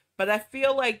 but I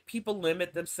feel like people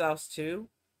limit themselves too.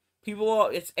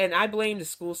 And I blame the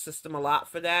school system a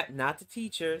lot for that, not the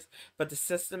teachers, but the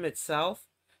system itself,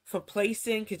 for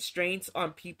placing constraints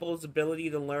on people's ability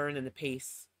to learn and the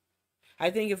pace. I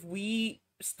think if we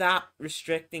stop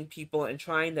restricting people and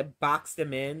trying to box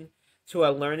them in to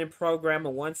a learning program, a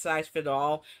one size fit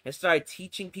all, and start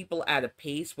teaching people at a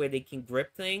pace where they can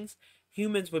grip things,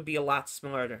 humans would be a lot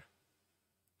smarter.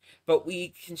 But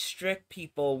we constrict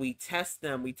people, we test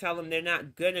them, we tell them they're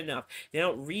not good enough, they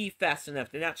don't read fast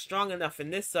enough, they're not strong enough in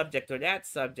this subject or that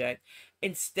subject,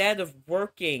 instead of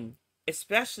working,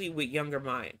 especially with younger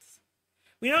minds.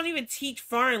 We don't even teach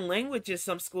foreign languages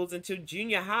some schools until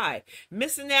junior high,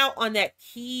 missing out on that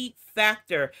key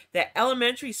factor that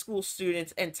elementary school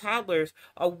students and toddlers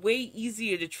are way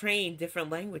easier to train different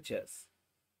languages.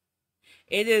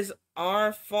 It is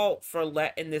our fault for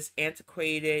letting this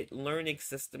antiquated learning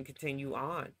system continue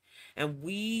on. And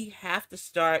we have to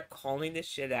start calling this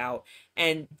shit out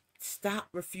and stop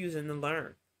refusing to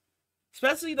learn.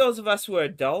 Especially those of us who are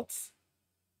adults.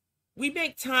 We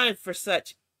make time for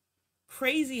such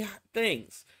crazy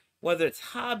things, whether it's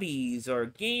hobbies or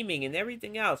gaming and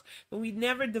everything else, but we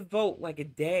never devote like a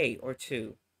day or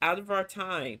two out of our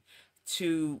time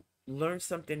to learn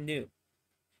something new.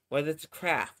 Whether it's a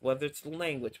craft, whether it's a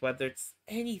language, whether it's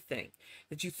anything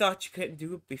that you thought you couldn't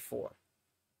do it before.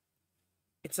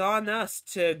 It's on us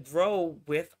to grow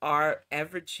with our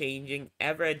ever-changing,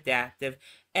 ever-adaptive,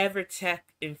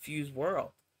 ever-tech-infused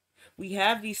world. We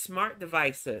have these smart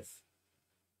devices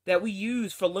that we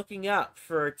use for looking up,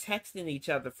 for texting each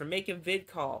other, for making vid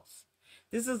calls.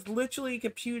 This is literally a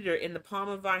computer in the palm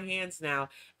of our hands now.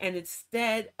 And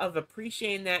instead of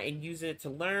appreciating that and using it to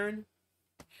learn,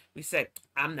 we say,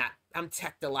 I'm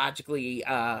technologically,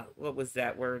 what was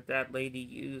that word that lady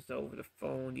used over the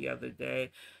phone the other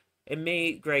day? It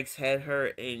made Greg's head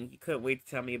hurt and he couldn't wait to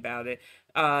tell me about it.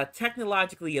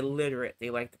 Technologically illiterate, they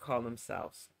like to call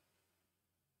themselves.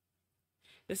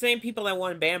 The same people that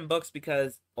want to ban books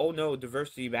because, oh no,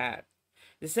 diversity bad.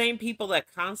 The same people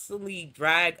that constantly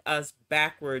drag us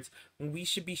backwards when we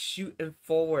should be shooting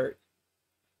forward.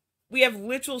 We have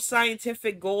literal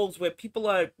scientific goals where people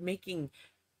are making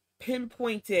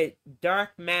pinpointed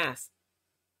dark mass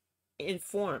in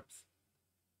forms.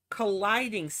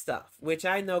 Colliding stuff, which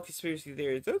I know conspiracy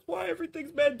theories, that's why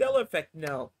everything's Mandela effect.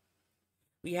 No.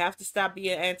 We have to stop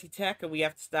being anti-tech and we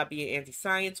have to stop being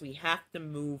anti-science. We have to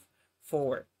move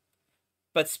forward.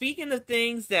 But speaking of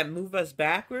things that move us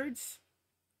backwards,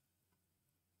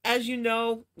 as you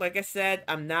know, like I said,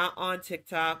 I'm not on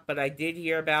TikTok, but I did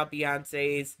hear about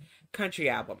Beyonce's country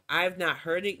album. I have not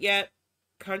heard it yet.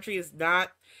 Country is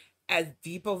not as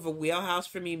deep of a wheelhouse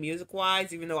for me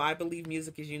music-wise, even though I believe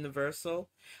music is universal.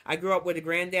 I grew up with a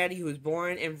granddaddy who was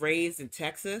born and raised in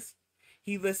Texas.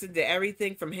 He listened to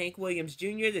everything from Hank Williams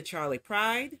Jr. to Charlie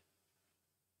Pride.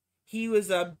 He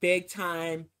was a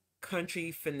big-time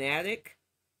country fanatic.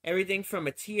 Everything from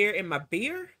A Tear in My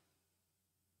Beer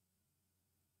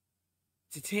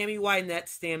to Tammy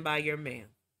Wynette's Stand By Your Man.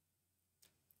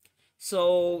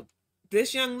 So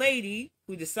this young lady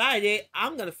who decided,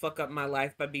 I'm going to fuck up my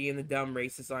life by being a dumb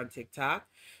racist on TikTok,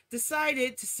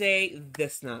 decided to say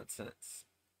this nonsense.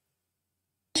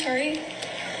 Sorry,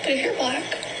 but if you're black,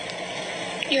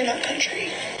 you're not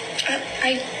country.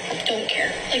 I don't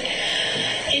care. Like,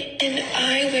 and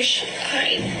I wish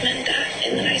I meant that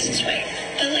in the nicest way.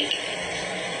 But, like,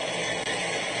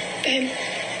 babe,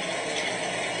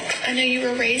 I know you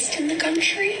were raised in the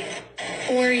country,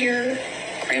 or your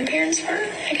grandparents were,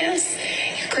 I guess,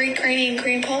 your great-granny and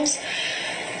grandpas,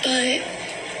 but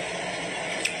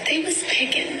they was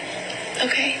picking,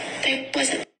 okay? They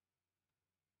wasn't.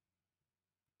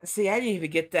 See, I didn't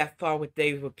even get that far with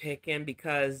they were picking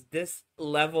because this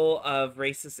level of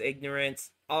racist ignorance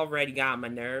already got on my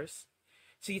nerves.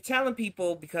 So you're telling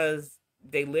people because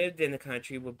they lived in the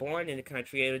country, were born in the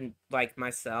country, and like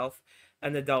myself,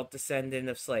 an adult descendant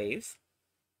of slaves.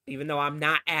 Even though I'm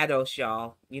not Ados,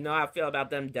 y'all. You know how I feel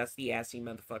about them dusty-assy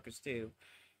motherfuckers, too.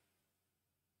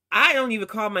 I don't even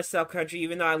call myself country,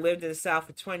 even though I lived in the South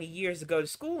for 20 years to go to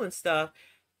school and stuff.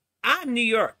 I'm New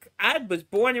York. I was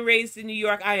born and raised in New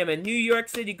York. I am a New York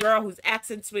City girl whose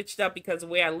accent switched up because of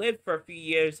where I lived for a few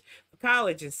years for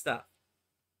college and stuff.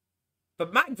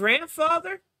 But my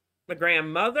grandfather, my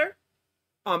grandmother,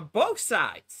 on both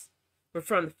sides were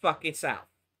from the fucking South.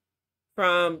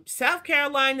 From South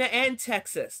Carolina and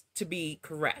Texas, to be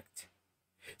correct.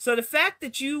 So the fact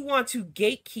that you want to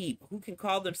gatekeep who can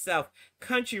call themselves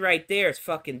country right there is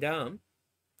fucking dumb.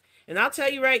 And I'll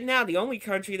tell you right now, the only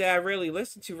country that I really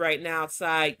listen to right now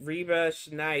outside Reba,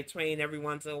 Shania Twain every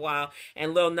once in a while,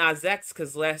 and Lil Nas X,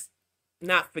 because let's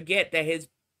not forget that his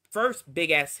first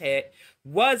big-ass hit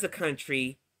was a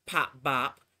country pop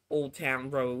bop, Old Town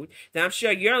Road. Now, I'm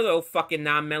sure your little fucking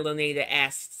non-melanated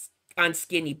ass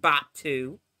unskinny bop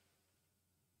too.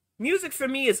 Music for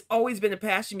me has always been a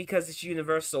passion because it's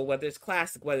universal, whether it's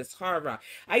classic, whether it's hard rock.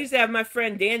 I used to have my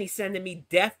friend Danny sending me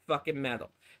death fucking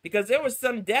metal because there were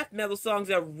some death metal songs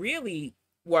that really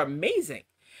were amazing.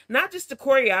 Not just the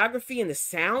choreography and the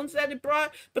sounds that it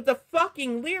brought, but the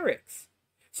fucking lyrics.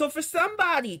 So for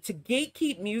somebody to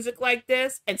gatekeep music like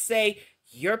this and say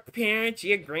your parents,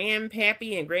 your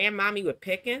grandpappy and grandmommy were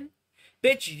picking,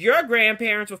 bitch, your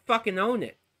grandparents would fucking own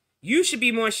it. You should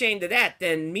be more ashamed of that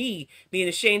than me being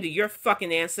ashamed of your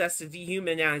fucking ancestors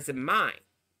dehumanizing mine.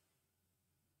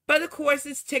 But of course,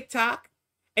 it's TikTok.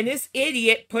 And this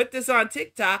idiot put this on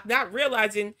TikTok, not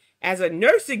realizing, as a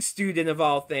nursing student of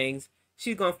all things,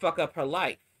 she's going to fuck up her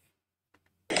life.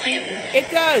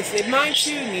 It does. It mine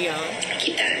too, Neon.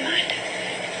 Keep that in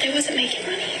mind. They wasn't making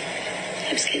money.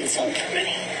 It was getting sold for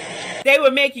money. They were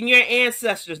making your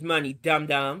ancestors money,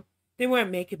 dum-dum. They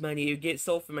weren't making money. You get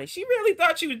sold for money. She really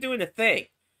thought she was doing a thing.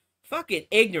 Fucking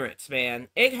ignorance, man.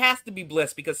 It has to be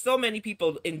bliss because so many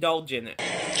people indulge in it.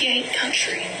 You ain't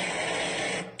country.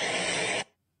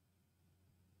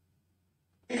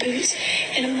 Boots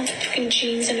and a motherfucking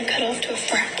jeans and a cutoff to a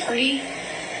frat party.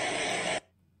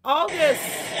 All this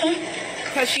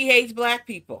because she hates black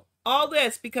people. All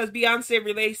this because Beyonce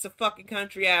released a fucking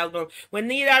country album. When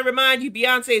need I remind you,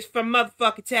 Beyonce is from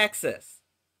motherfucking Texas.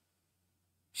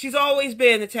 She's always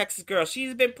been a Texas girl.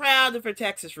 She's been proud of her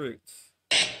Texas roots.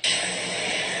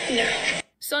 No.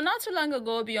 So not too long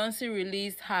ago, Beyonce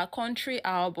released her country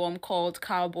album called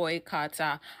Cowboy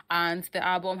Carter, and the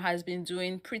album has been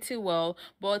doing pretty well.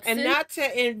 But And since not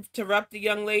to interrupt the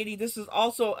young lady, this is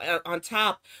also on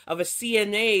top of a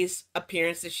CNA's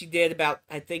appearance that she did about,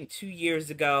 I think, 2 years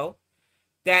ago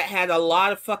that had a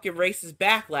lot of fucking racist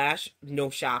backlash. No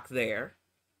shock there.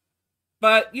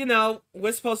 But, you know,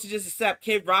 we're supposed to just accept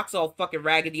Kid Rock's all fucking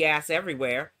raggedy ass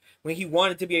everywhere. When he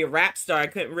wanted to be a rap star, I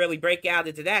couldn't really break out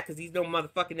into that because he's no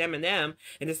motherfucking Eminem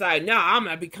and decided, no, I'm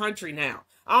going to be country now.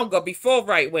 I'm going to be full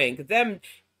right wing because them,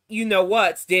 you know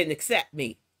whats, didn't accept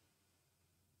me.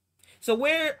 So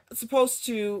we're supposed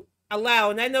to allow,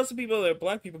 and I know some people that are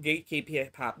black people gatekeep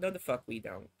hip hop. No, the fuck we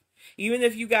don't. Even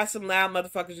if you got some loud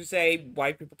motherfuckers who say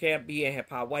white people can't be in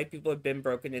hip hop, white people have been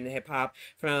broken into hip hop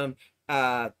from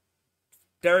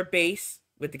Third Base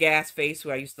with the Gas Face,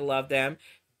 who I used to love them,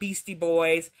 Beastie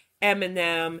Boys,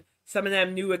 Eminem, some of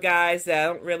them newer guys that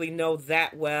I don't really know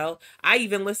that well. I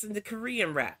even listened to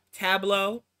Korean rap,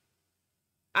 Tableau.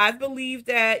 I believe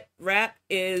that rap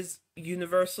is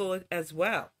universal as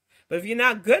well. But if you're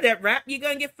not good at rap, you're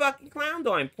going to get fucking clowned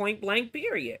on, point blank,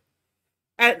 period.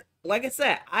 And like I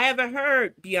said, I haven't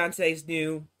heard Beyonce's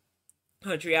new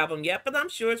country album yet, but I'm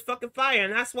sure it's fucking fire.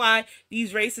 And that's why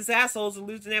these racist assholes are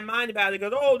losing their mind about it. They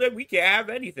go, oh, then we can't have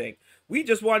anything. We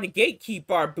just want to gatekeep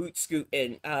our boot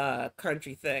scooting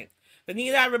country thing. But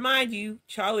need I remind you,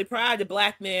 Charlie Pride, the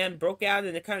black man, broke out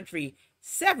in the country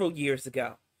several years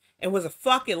ago and was a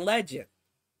fucking legend.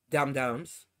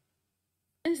 Dum-dums.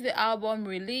 since the album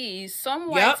released, some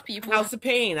white people House of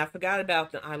Pain. I forgot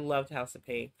about them. I loved House of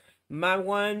Pain. My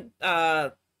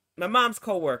mom's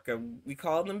coworker, we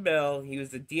called him Bill. He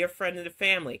was a dear friend of the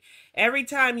family. Every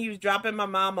time he was dropping my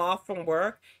mom off from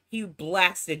work, he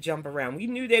blasted Jump Around. We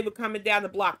knew they were coming down the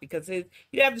block because he'd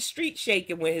have the street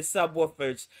shaking with his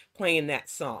subwoofers playing that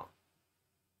song.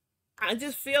 I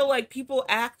just feel like people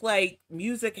act like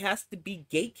music has to be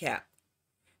gatekept.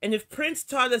 And if Prince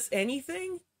taught us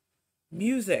anything,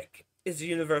 music is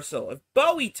universal. If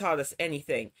Bowie taught us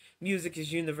anything, music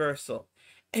is universal.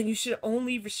 And you should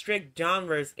only restrict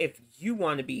genres if you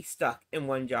want to be stuck in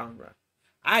one genre.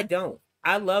 I don't.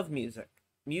 I love music.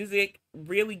 Music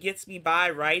really gets me by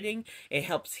writing. It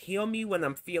helps heal me when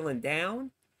I'm feeling down.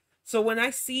 So when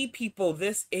I see people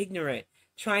this ignorant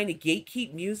trying to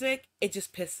gatekeep music, it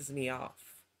just pisses me off.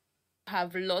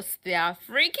 have lost their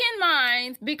freaking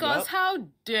minds because Yep. how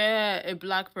dare a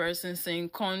black person sing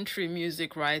country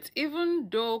music, right? Even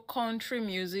though country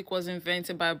music was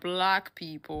invented by black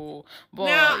people. But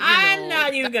Now, you I'm know,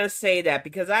 not even going to say that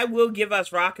because I will give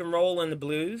us rock and roll and the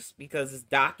blues because it's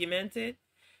documented.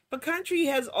 But country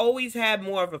has always had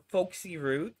more of a folksy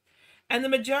root. And the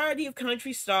majority of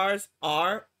country stars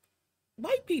are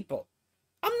white people.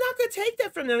 I'm not going to take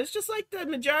that from them. It's just like the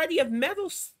majority of metal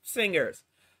singers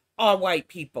are white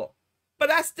people.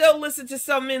 But I still listen to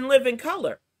some in Living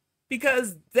Color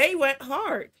because they went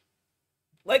hard.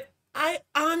 Like, I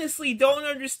honestly don't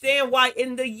understand why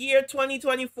in the year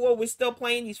 2024 we're still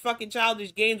playing these fucking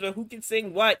childish games where who can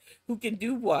sing what, who can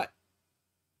do what.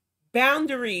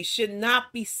 Boundaries should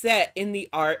not be set in the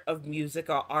art of music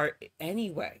or art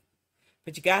anyway.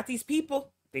 But you got these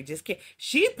people, they just can't.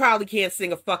 She probably can't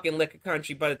sing a fucking lick of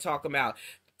country, but talk about,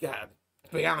 God,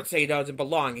 Beyonce doesn't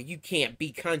belong and you can't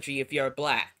be country if you're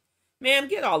black. Ma'am,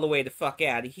 get all the way the fuck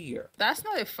out of here. that's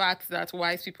not a fact that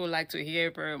white people like to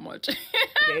hear very much.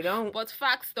 They don't. But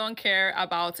facts don't care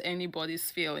about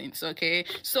anybody's feelings, okay?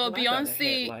 So Well, I got a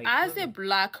Beyonce, headlight. as a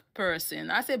black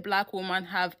person, as a black woman,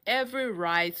 have every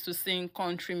right to sing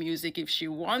country music if she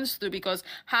wants to because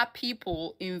her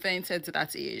people invented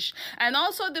that ish. And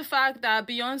also the fact that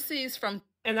Beyonce is from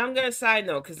And I'm going to side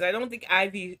note, because I don't think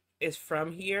Ivy is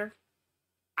from here.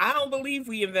 I don't believe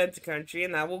we invented country,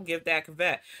 and I will give that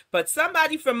caveat. But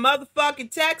somebody from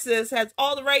motherfucking Texas has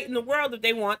all the right in the world if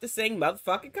they want to sing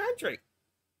motherfucking country.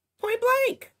 Point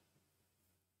blank.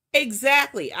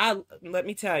 Exactly. Let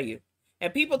me tell you.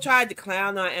 And people tried to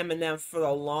clown on Eminem for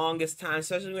the longest time,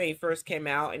 especially when he first came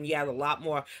out, and he had a lot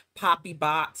more poppy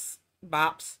bops.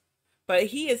 But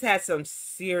he has had some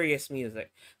serious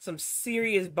music, some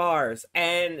serious bars,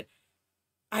 and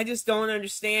I just don't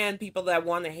understand people that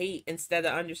want to hate instead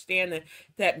of understanding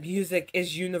that music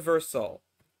is universal.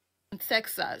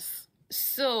 Texas.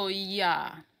 So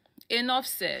yeah. Enough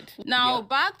said. Now Yep.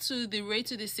 back to the Ray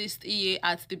to the Sixth EA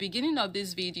at the beginning of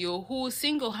this video, who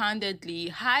single-handedly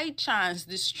high chance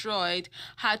destroyed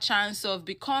her chance of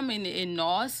becoming a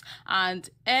nurse and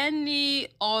any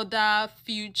other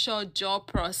future job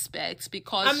prospects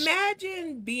because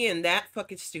Imagine being that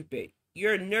fucking stupid.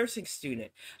 You're a nursing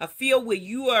student, a field where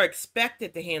you are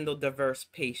expected to handle diverse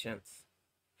patients.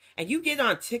 And you get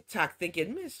on TikTok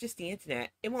thinking, it's just the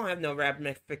internet. It won't have no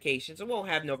ramifications. It won't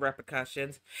have no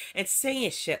repercussions. And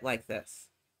saying shit like this.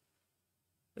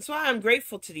 That's why I'm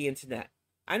grateful to the internet.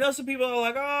 I know some people are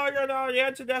like, oh, you know, the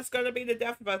internet's going to be the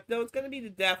death of us. No, it's going to be the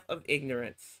death of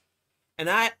ignorance. And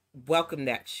I welcome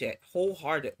that shit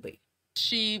wholeheartedly.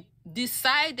 She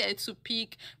decided to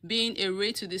pick being a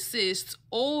rate to desist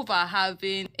over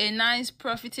having a nice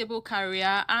profitable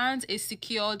career and a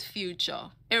secured future.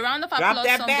 A round of applause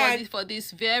somebody for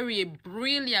this very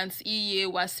brilliant EA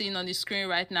we're seeing on the screen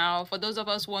right now. For those of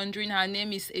us wondering, her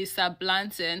name is Asa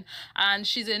Blanton, and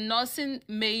she's a nursing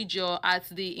major at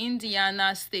the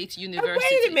Indiana State University.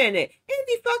 Oh, wait a minute.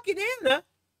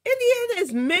 Indiana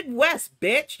is Midwest,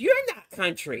 bitch. You're not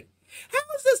country. How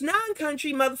is this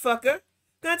non-country motherfucker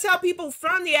gonna tell people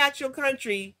from the actual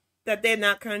country that they're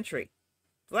not country?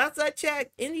 Last I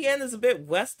checked, Indiana's a bit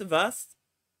west of us,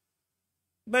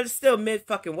 but it's still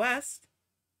mid-fucking-west.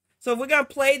 So if we're gonna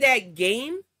play that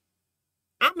game,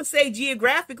 I'm gonna say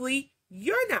geographically,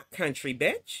 you're not country,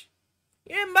 bitch.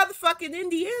 You're in motherfucking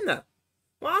Indiana.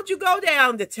 Why don't you go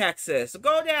down to Texas,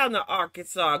 go down to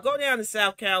Arkansas, go down to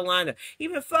South Carolina,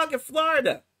 even fucking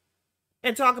Florida,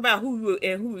 and talk about who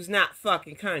and who's not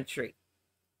fucking country.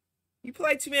 You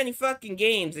play too many fucking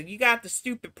games and you got the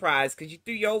stupid prize because you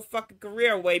threw your whole fucking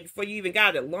career away before you even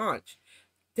got it launched.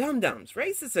 Dum-dums.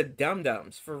 Racists are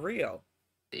dum-dums, for real.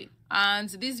 And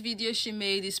this video she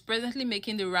made is presently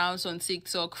making the rounds on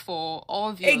TikTok for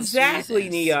obvious Exactly,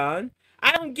 reasons. Neon.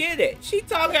 I don't get it. She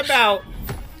talking about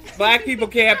black people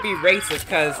can't be racist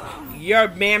because your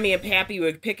mammy and pappy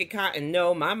would pick a cotton.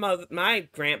 No, my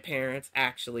grandparents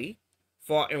actually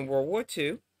fought in World War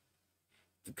II,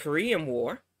 the Korean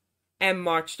War, and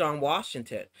marched on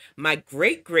Washington. My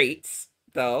great-greats,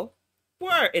 though,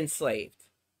 were enslaved.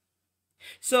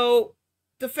 So,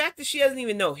 the fact that she doesn't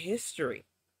even know history,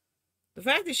 the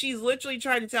fact that she's literally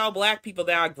trying to tell black people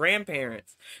that our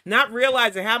grandparents, not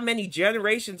realizing how many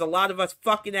generations a lot of us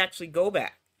fucking actually go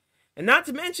back. And not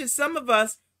to mention, some of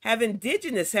us have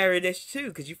indigenous heritage, too,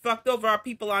 because you fucked over our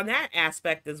people on that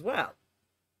aspect as well.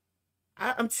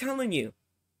 I'm telling you,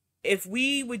 if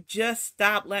we would just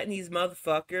stop letting these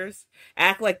motherfuckers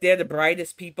act like they're the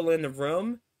brightest people in the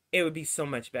room, it would be so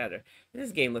much better.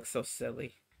 This game looks so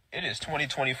silly. It is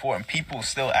 2024 and people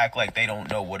still act like they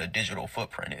don't know what a digital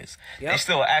footprint is. Yep. They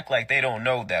still act like they don't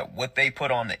know that what they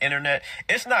put on the internet,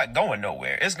 it's not going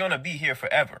nowhere. It's going to be here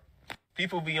forever.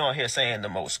 People be on here saying the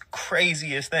most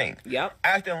craziest things. Yep.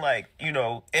 Acting like, you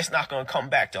know, it's not going to come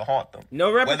back to haunt them.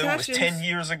 No repercussions. Whether it was 10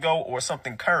 years ago or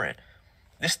something current,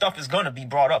 this stuff is going to be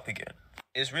brought up again.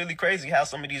 It's really crazy how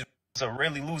some of these are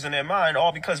really losing their mind,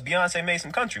 all because Beyonce made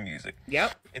some country music.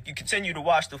 Yep. If you continue to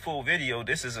watch the full video,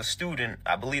 this is a student.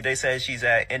 I believe they said she's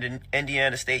at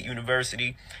Indiana State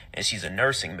University, and she's a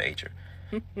nursing major.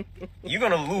 You're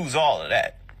going to lose all of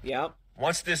that. Yep.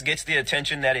 Once this gets the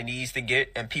attention that it needs to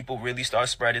get, and people really start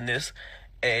spreading this,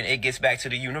 and it gets back to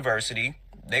the university,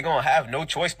 they're going to have no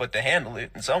choice but to handle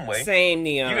it in some way. Same,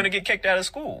 Neon. You're going to get kicked out of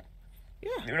school.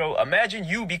 Yeah. You know, imagine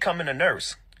you becoming a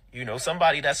nurse. You know,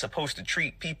 somebody that's supposed to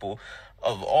treat people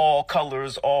of all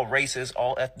colors, all races,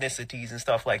 all ethnicities and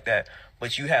stuff like that.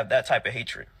 But you have that type of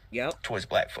hatred towards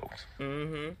black folks.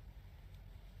 Mm-hmm.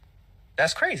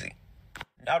 That's crazy.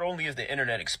 Not only is the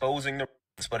internet exposing the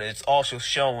racists, but it's also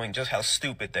showing just how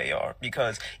stupid they are.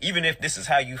 Because even if this is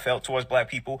how you felt towards black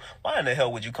people, why in the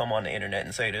hell would you come on the internet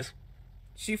and say this?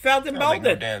 She felt emboldened.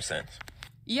 Make no damn sense.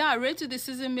 Yeah,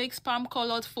 racism makes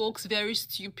palm-colored folks very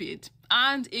stupid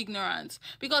and ignorant,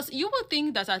 because you would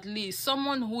think that at least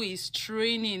someone who is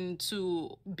training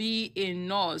to be a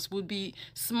nurse would be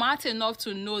smart enough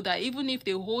to know that even if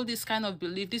they hold this kind of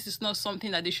belief, this is not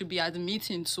something that they should be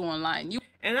admitting to online.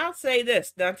 And I'll say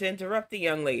this, not to interrupt the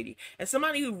young lady, as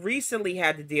somebody who recently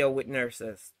had to deal with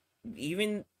nurses,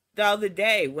 even the other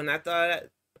day when I thought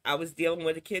I was dealing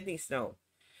with a kidney stone,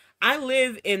 I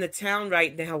live in a town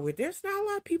right now where there's not a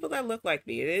lot of people that look like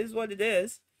me. It is what it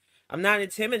is. I'm not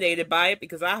intimidated by it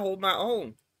because I hold my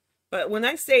own. But when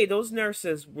I say those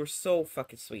nurses were so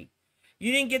fucking sweet,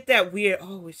 you didn't get that weird,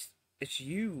 oh, it's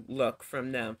you look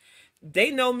from them.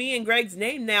 They know me and Greg's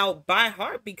name now by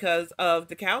heart because of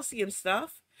the calcium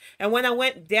stuff. And when I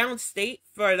went downstate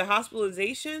for the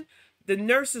hospitalization, the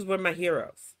nurses were my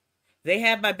heroes. They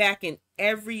had my back in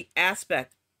every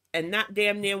aspect. And not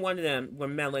damn near one of them were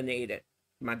melanated.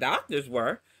 My doctors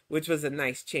were, which was a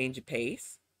nice change of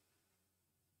pace.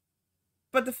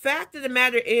 But the fact of the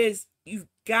matter is, you've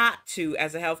got to,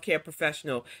 as a healthcare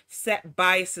professional, set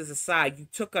biases aside. You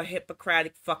took a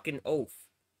Hippocratic fucking oath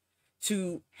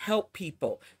to help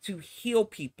people, to heal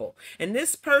people. And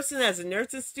this person as a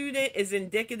nursing student is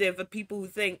indicative of people who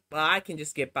think, well, I can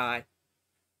just get by.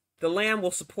 The land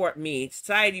will support me.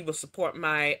 Society will support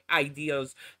my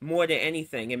ideals more than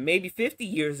anything. And maybe 50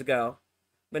 years ago,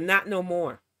 but not no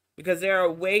more. Because there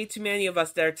are way too many of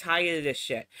us that are tired of this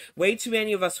shit. Way too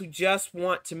many of us who just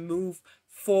want to move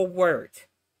forward,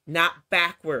 not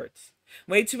backwards.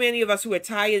 Way too many of us who are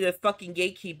tired of fucking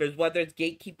gatekeepers, whether it's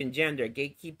gatekeeping gender,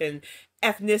 gatekeeping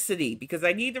ethnicity. Because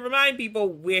I need to remind people,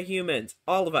 we're humans,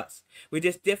 all of us. We're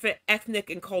just different ethnic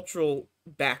and cultural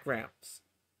backgrounds.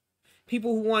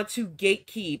 People who want to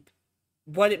gatekeep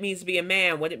what it means to be a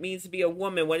man, what it means to be a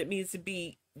woman, what it means to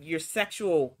be your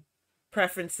sexual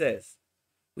preferences.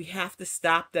 We have to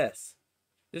stop this.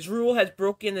 This rule has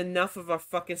broken enough of our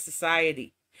fucking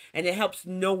society. And it helps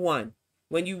no one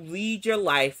when you lead your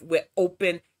life with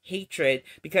open hatred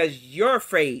because you're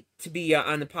afraid to be your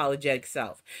unapologetic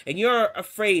self. And you're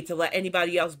afraid to let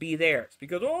anybody else be theirs.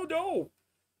 Because, oh no,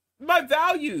 my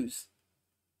values.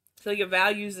 So your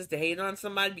values is to hate on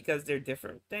somebody because they're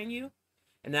different than you?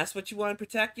 And that's what you want to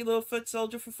protect, you little foot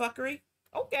soldier, for fuckery?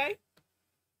 Okay.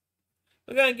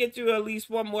 We're going to get to at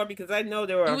least one more because I know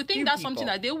there are. You would think that's something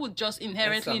that they would just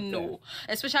inherently That's know,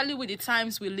 especially with the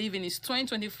times we live in. It's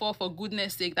 2024, for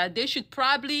goodness sake, that they should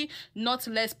probably not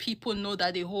let people know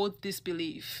that they hold this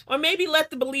belief. Or maybe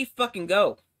let the belief fucking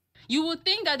go. You would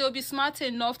think that they'll be smart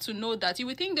enough to know that. You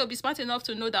would think they'll be smart enough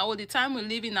to know that all the time we're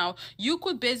living now, you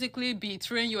could basically be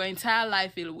throwing your entire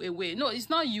life away. No, it's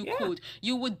not you could.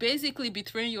 You would basically be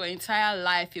throwing your entire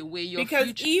life away. Your because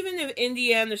future. Even if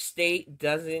Indiana State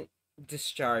doesn't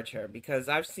discharge her, because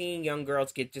I've seen young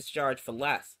girls get discharged for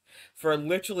less, for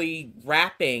literally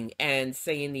rapping and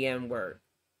saying the N-word.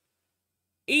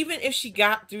 Even if she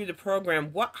got through the program,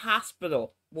 what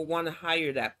hospital would want to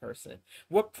hire that person?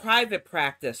 What private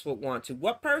practice would want to?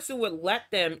 What person would let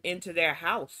them into their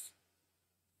house?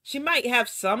 She might have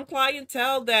some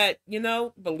clientele that, you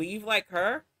know, believe like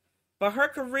her, but her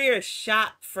career is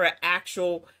shot for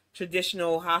actual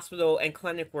traditional hospital and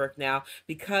clinic work now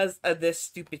because of this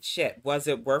stupid shit. Was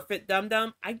it worth it,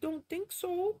 dum-dum? I don't think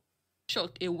so.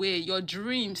 Away, your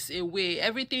dreams away,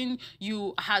 everything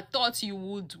you had thought you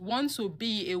would want to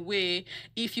be away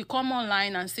if you come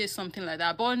online and say something like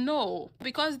that. But no,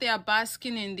 because they are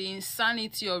basking in the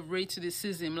insanity of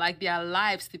racism, like their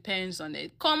lives depends on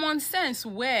it. Common sense,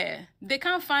 where? They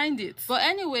can't find it. But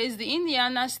anyways, the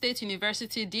Indiana State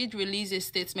University did release a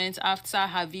statement after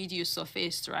her video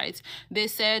surfaced, right? They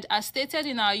said, as stated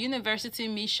in our university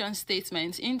mission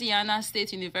statement, Indiana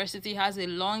State University has a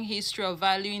long history of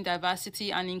valuing diversity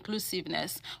and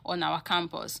inclusiveness on our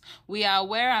campus. We are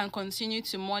aware and continue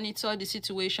to monitor the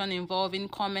situation involving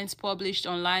comments published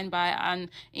online by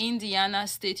an Indiana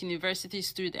State University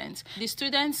student. The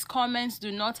student's comments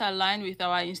do not align with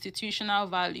our institutional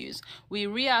values. We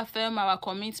reaffirm our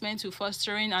commitment to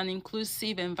fostering an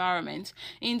inclusive environment.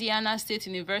 Indiana State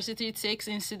University takes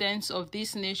incidents of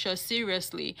this nature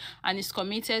seriously and is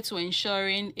committed to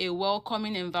ensuring a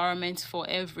welcoming environment for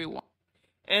everyone.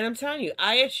 And I'm telling you,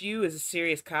 ISU is a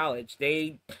serious college.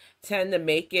 They tend to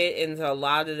make it into a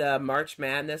lot of the March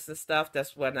Madness and stuff.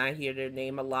 That's when I hear their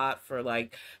name a lot for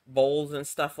like bowls and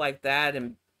stuff like that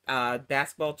and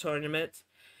basketball tournaments.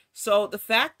 So the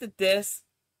fact that this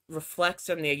reflects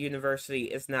on their university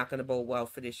is not going to bode well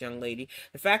for this young lady.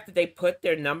 The fact that they put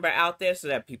their number out there so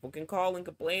that people can call and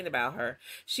complain about her.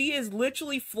 She has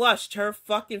literally flushed her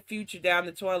fucking future down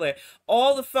the toilet.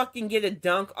 All to fucking get a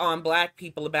dunk on black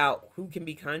people about who can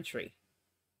be country.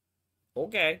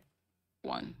 Okay.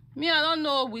 Me, I don't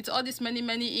know, with all this many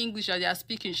English that they are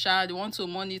speaking, they want to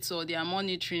monitor, they are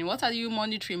monitoring. What are you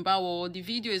monitoring about? Well, the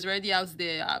video is already out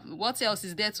there. What else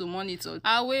is there to monitor?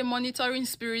 Are we monitoring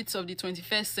spirits of the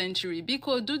 21st century?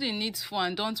 Because do the needful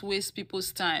and don't waste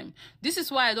people's time. This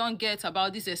is why I don't get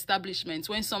about this establishment.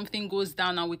 When something goes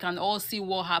down and we can all see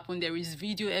what happened, there is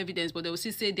video evidence, but they will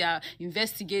still say they are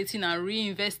investigating and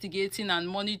reinvestigating and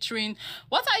monitoring.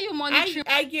 What are you monitoring?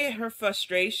 I get her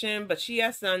frustration, but she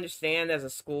has to understand as a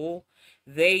school,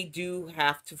 they do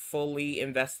have to fully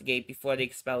investigate before they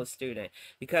expel a student.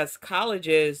 Because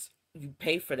colleges, you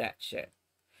pay for that shit.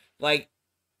 Like,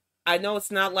 I know it's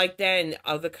not like that in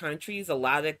other countries. A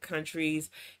lot of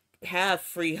countries have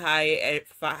free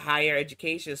higher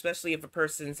education, especially if a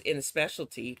person's in a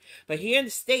specialty. But here in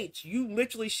the States, you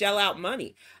literally shell out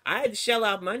money. I had to shell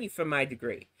out money for my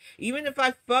degree. Even if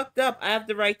I fucked up, I have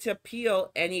the right to appeal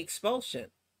any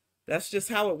expulsion. That's just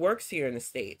how it works here in the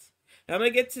States. I'm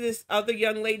going to get to this other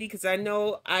young lady because I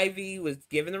know Ivy was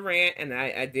giving a rant and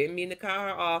I didn't mean to cut her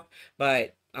off,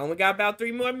 but I only got about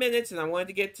 3 more minutes, and I wanted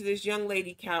to get to this young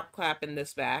lady clapping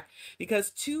this back, because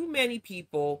too many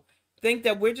people think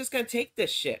that we're just going to take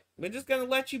this shit. We're just going to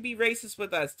let you be racist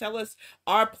with us. Tell us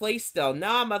our place still.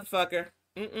 Nah, motherfucker.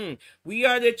 We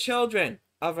are the children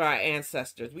of our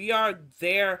ancestors. We are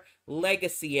their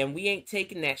legacy, and we ain't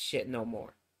taking that shit no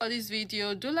more. For this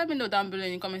video, do let me know down below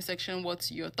in the comment section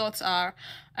what your thoughts are,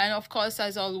 and of course,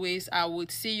 as always, I would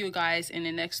see you guys in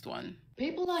the next one.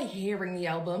 People are hearing the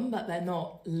album, but they're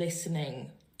not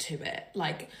listening to it.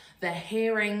 Like, they're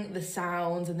hearing the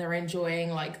sounds and they're enjoying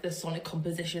like the sonic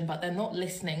composition, but they're not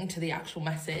listening to the actual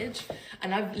message.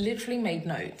 And I've literally made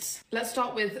notes. Let's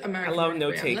start with American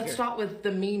Requiem. Let's start with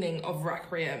the meaning of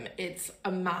Requiem. It's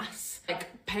a mass,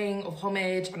 like, paying of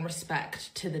homage and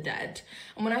respect to the dead.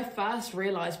 And when I first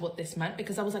realized what this meant,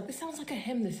 because I was like, this sounds like a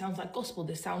hymn, this sounds like gospel,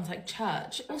 this sounds like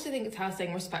church. I also think it's her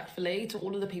saying respectfully to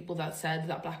all of the people that said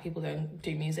that black people don't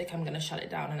do music, I'm gonna shut it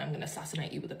down and I'm gonna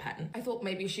assassinate you with a pen. I thought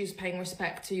maybe she was paying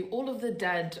respect to all of the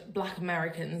dead black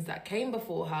Americans that came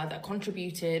before her that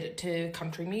contributed to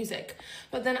country music.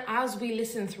 But then as we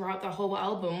listen throughout the whole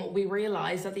album, we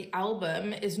realize that the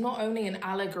album is not only an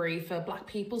allegory for black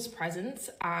people's presence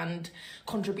and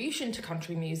contribution to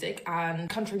country music and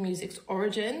country music's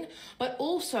origin, but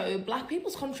also black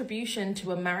people's contribution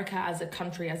to America as a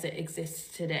country as it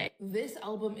exists today. This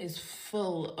album is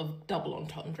full of double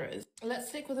entendres. Let's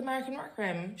stick with American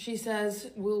Requiem. She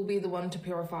says, we'll be the one to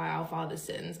purify our father's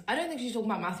sins. I don't think she's talking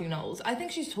about Matthew Knowles. I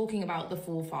think she's talking about the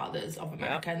forefathers of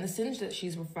America. And the sins that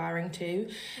she's referring to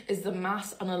is the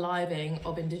mass unaliving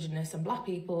of indigenous and black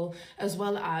people, as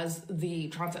well as the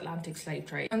transatlantic slave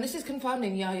trade. And this is confirmed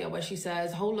in Yaya, where she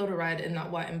says, whole lot of red in that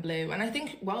white and blue. And I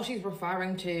think while she's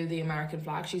referring to the American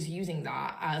flag, she's using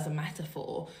that as a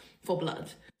metaphor for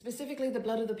blood. Specifically the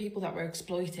blood of the people that were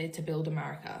exploited to build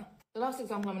America. The last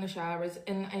example I'm going to share is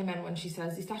in Amen, when she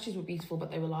says, the statues were beautiful, but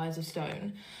they were liars of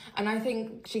stone. And I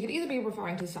think she could either be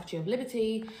referring to the Statue of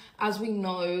Liberty. As we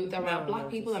know, there are black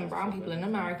people and brown people in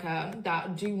America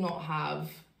that do not have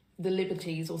the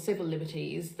liberties or civil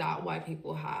liberties that white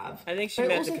people have. I think she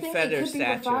meant the Confederate statues. It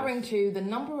could be referring to the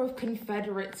number of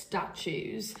Confederate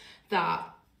statues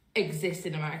that exist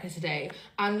in America today.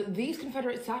 And these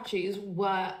Confederate statues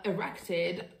were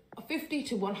erected 50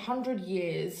 to 100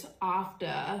 years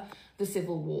after the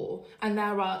Civil War. And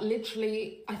there are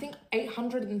literally, I think,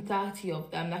 830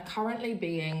 of them. They're currently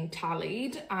being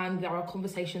tallied, and there are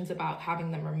conversations about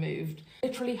having them removed.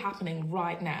 Literally happening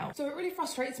right now. So it really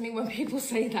frustrates me when people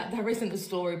say that there isn't a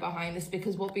story behind this,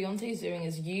 because what Beyonce is doing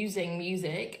is using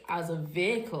music as a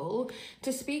vehicle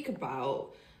to speak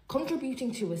about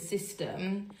contributing to a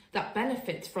system that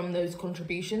benefits from those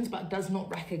contributions but does not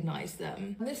recognize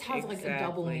them. And this has like a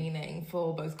double meaning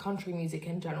for both country music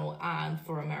in general and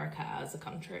for America as a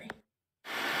country.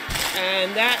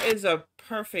 And that is a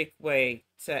perfect way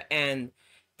to end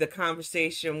the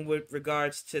conversation with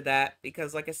regards to that,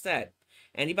 because like I said,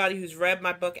 anybody who's read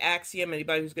my book Axiom,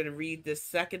 anybody who's going to read this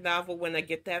second novel when I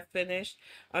get that finished,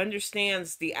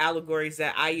 understands the allegories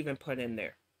that I even put in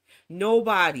there.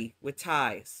 Nobody with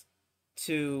ties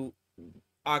to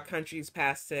our country's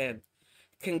past sin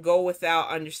can go without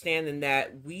understanding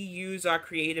that we use our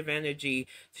creative energy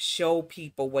to show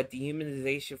people what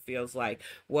dehumanization feels like,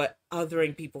 what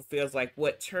othering people feels like,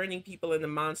 what turning people into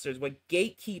monsters, what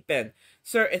gatekeeping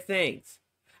certain things.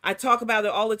 I talk about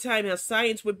it all the time, how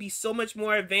science would be so much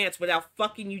more advanced without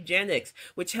fucking eugenics,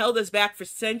 which held us back for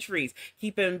centuries,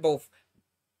 keeping both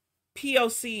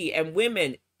POC and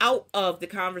women out of the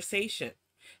conversation.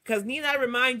 Because need I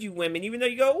remind you, women, even though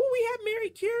you go, oh, we have Mary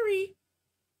Curie,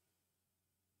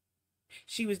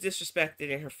 she was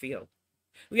disrespected in her field.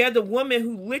 We had the woman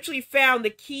who literally found the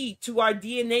key to our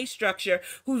DNA structure,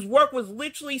 whose work was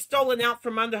literally stolen out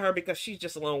from under her because she's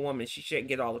just a little woman. She shouldn't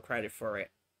get all the credit for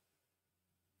it.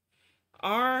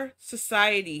 Our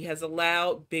society has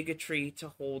allowed bigotry to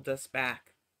hold us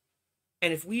back.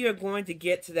 And if we are going to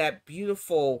get to that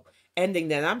beautiful ending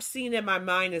that I'm seeing in my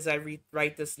mind as I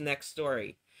write this next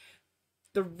story,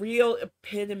 the real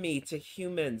epitome to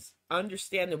humans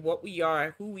understanding what we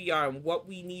are, who we are, and what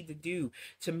we need to do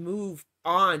to move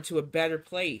on to a better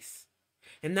place,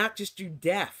 and not just through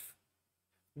death.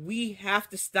 We have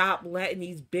to stop letting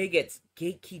these bigots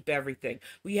gatekeep everything.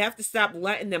 We have to stop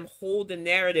letting them hold the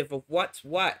narrative of what's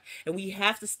what, and we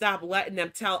have to stop letting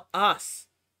them tell us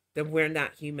that we're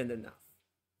not human enough.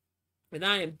 And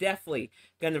I am definitely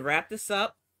going to wrap this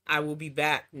up. I will be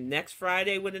back next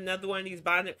Friday with another one of these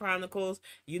Bonnet Chronicles.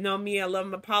 You know me, I love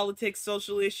my politics,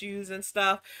 social issues, and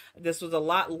stuff. This was a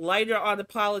lot lighter on the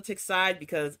politics side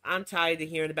because I'm tired of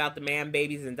hearing about the man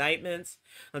baby's indictments.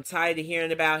 I'm tired of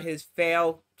hearing about his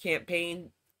failed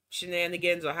campaign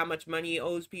shenanigans or how much money he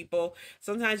owes people.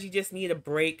 Sometimes you just need a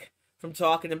break from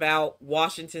talking about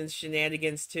Washington's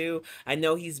shenanigans too. I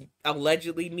know he's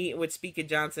allegedly meeting with Speaker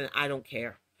Johnson. I don't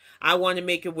care. I want to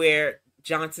make it where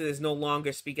Johnson is no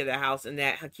longer Speaker of the House and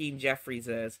that Hakeem Jeffries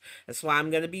is. That's why I'm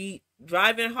going to be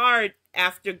driving hard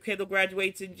after Kittle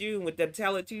graduates in June with them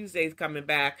Teller Tuesdays coming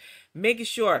back, making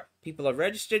sure people are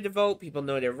registered to vote, people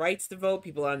know their rights to vote,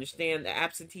 people understand the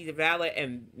absentee ballot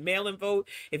and mail-in vote.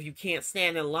 If you can't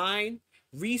stand in line,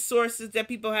 resources that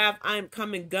people have, I'm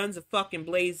coming guns a fucking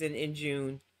blazing in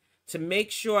June to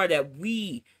make sure that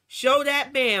we show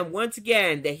that man once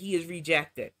again that he is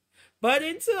rejected. But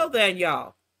until then,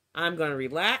 y'all, I'm going to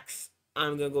relax.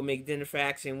 I'm going to go make dinner for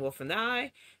Action Wolf and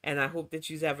I hope that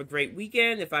you have a great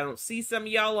weekend. If I don't see some of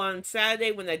y'all on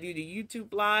Saturday when I do the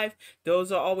YouTube live,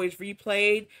 those are always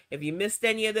replayed. If you missed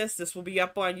any of this, this will be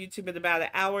up on YouTube in about an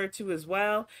hour or two as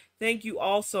well. Thank you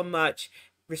all so much.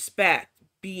 Respect,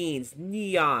 Beans,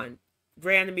 Neon,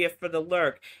 Brandomir for the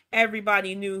lurk.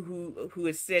 Everybody knew who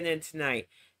is sitting in tonight.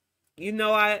 You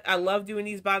know, I love doing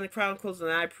these Bonnet Chronicles,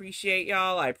 and I appreciate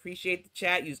y'all. I appreciate the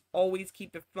chat. You always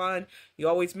keep it fun. You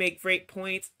always make great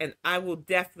points, and I will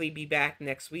definitely be back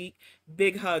next week.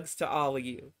 Big hugs to all of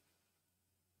you.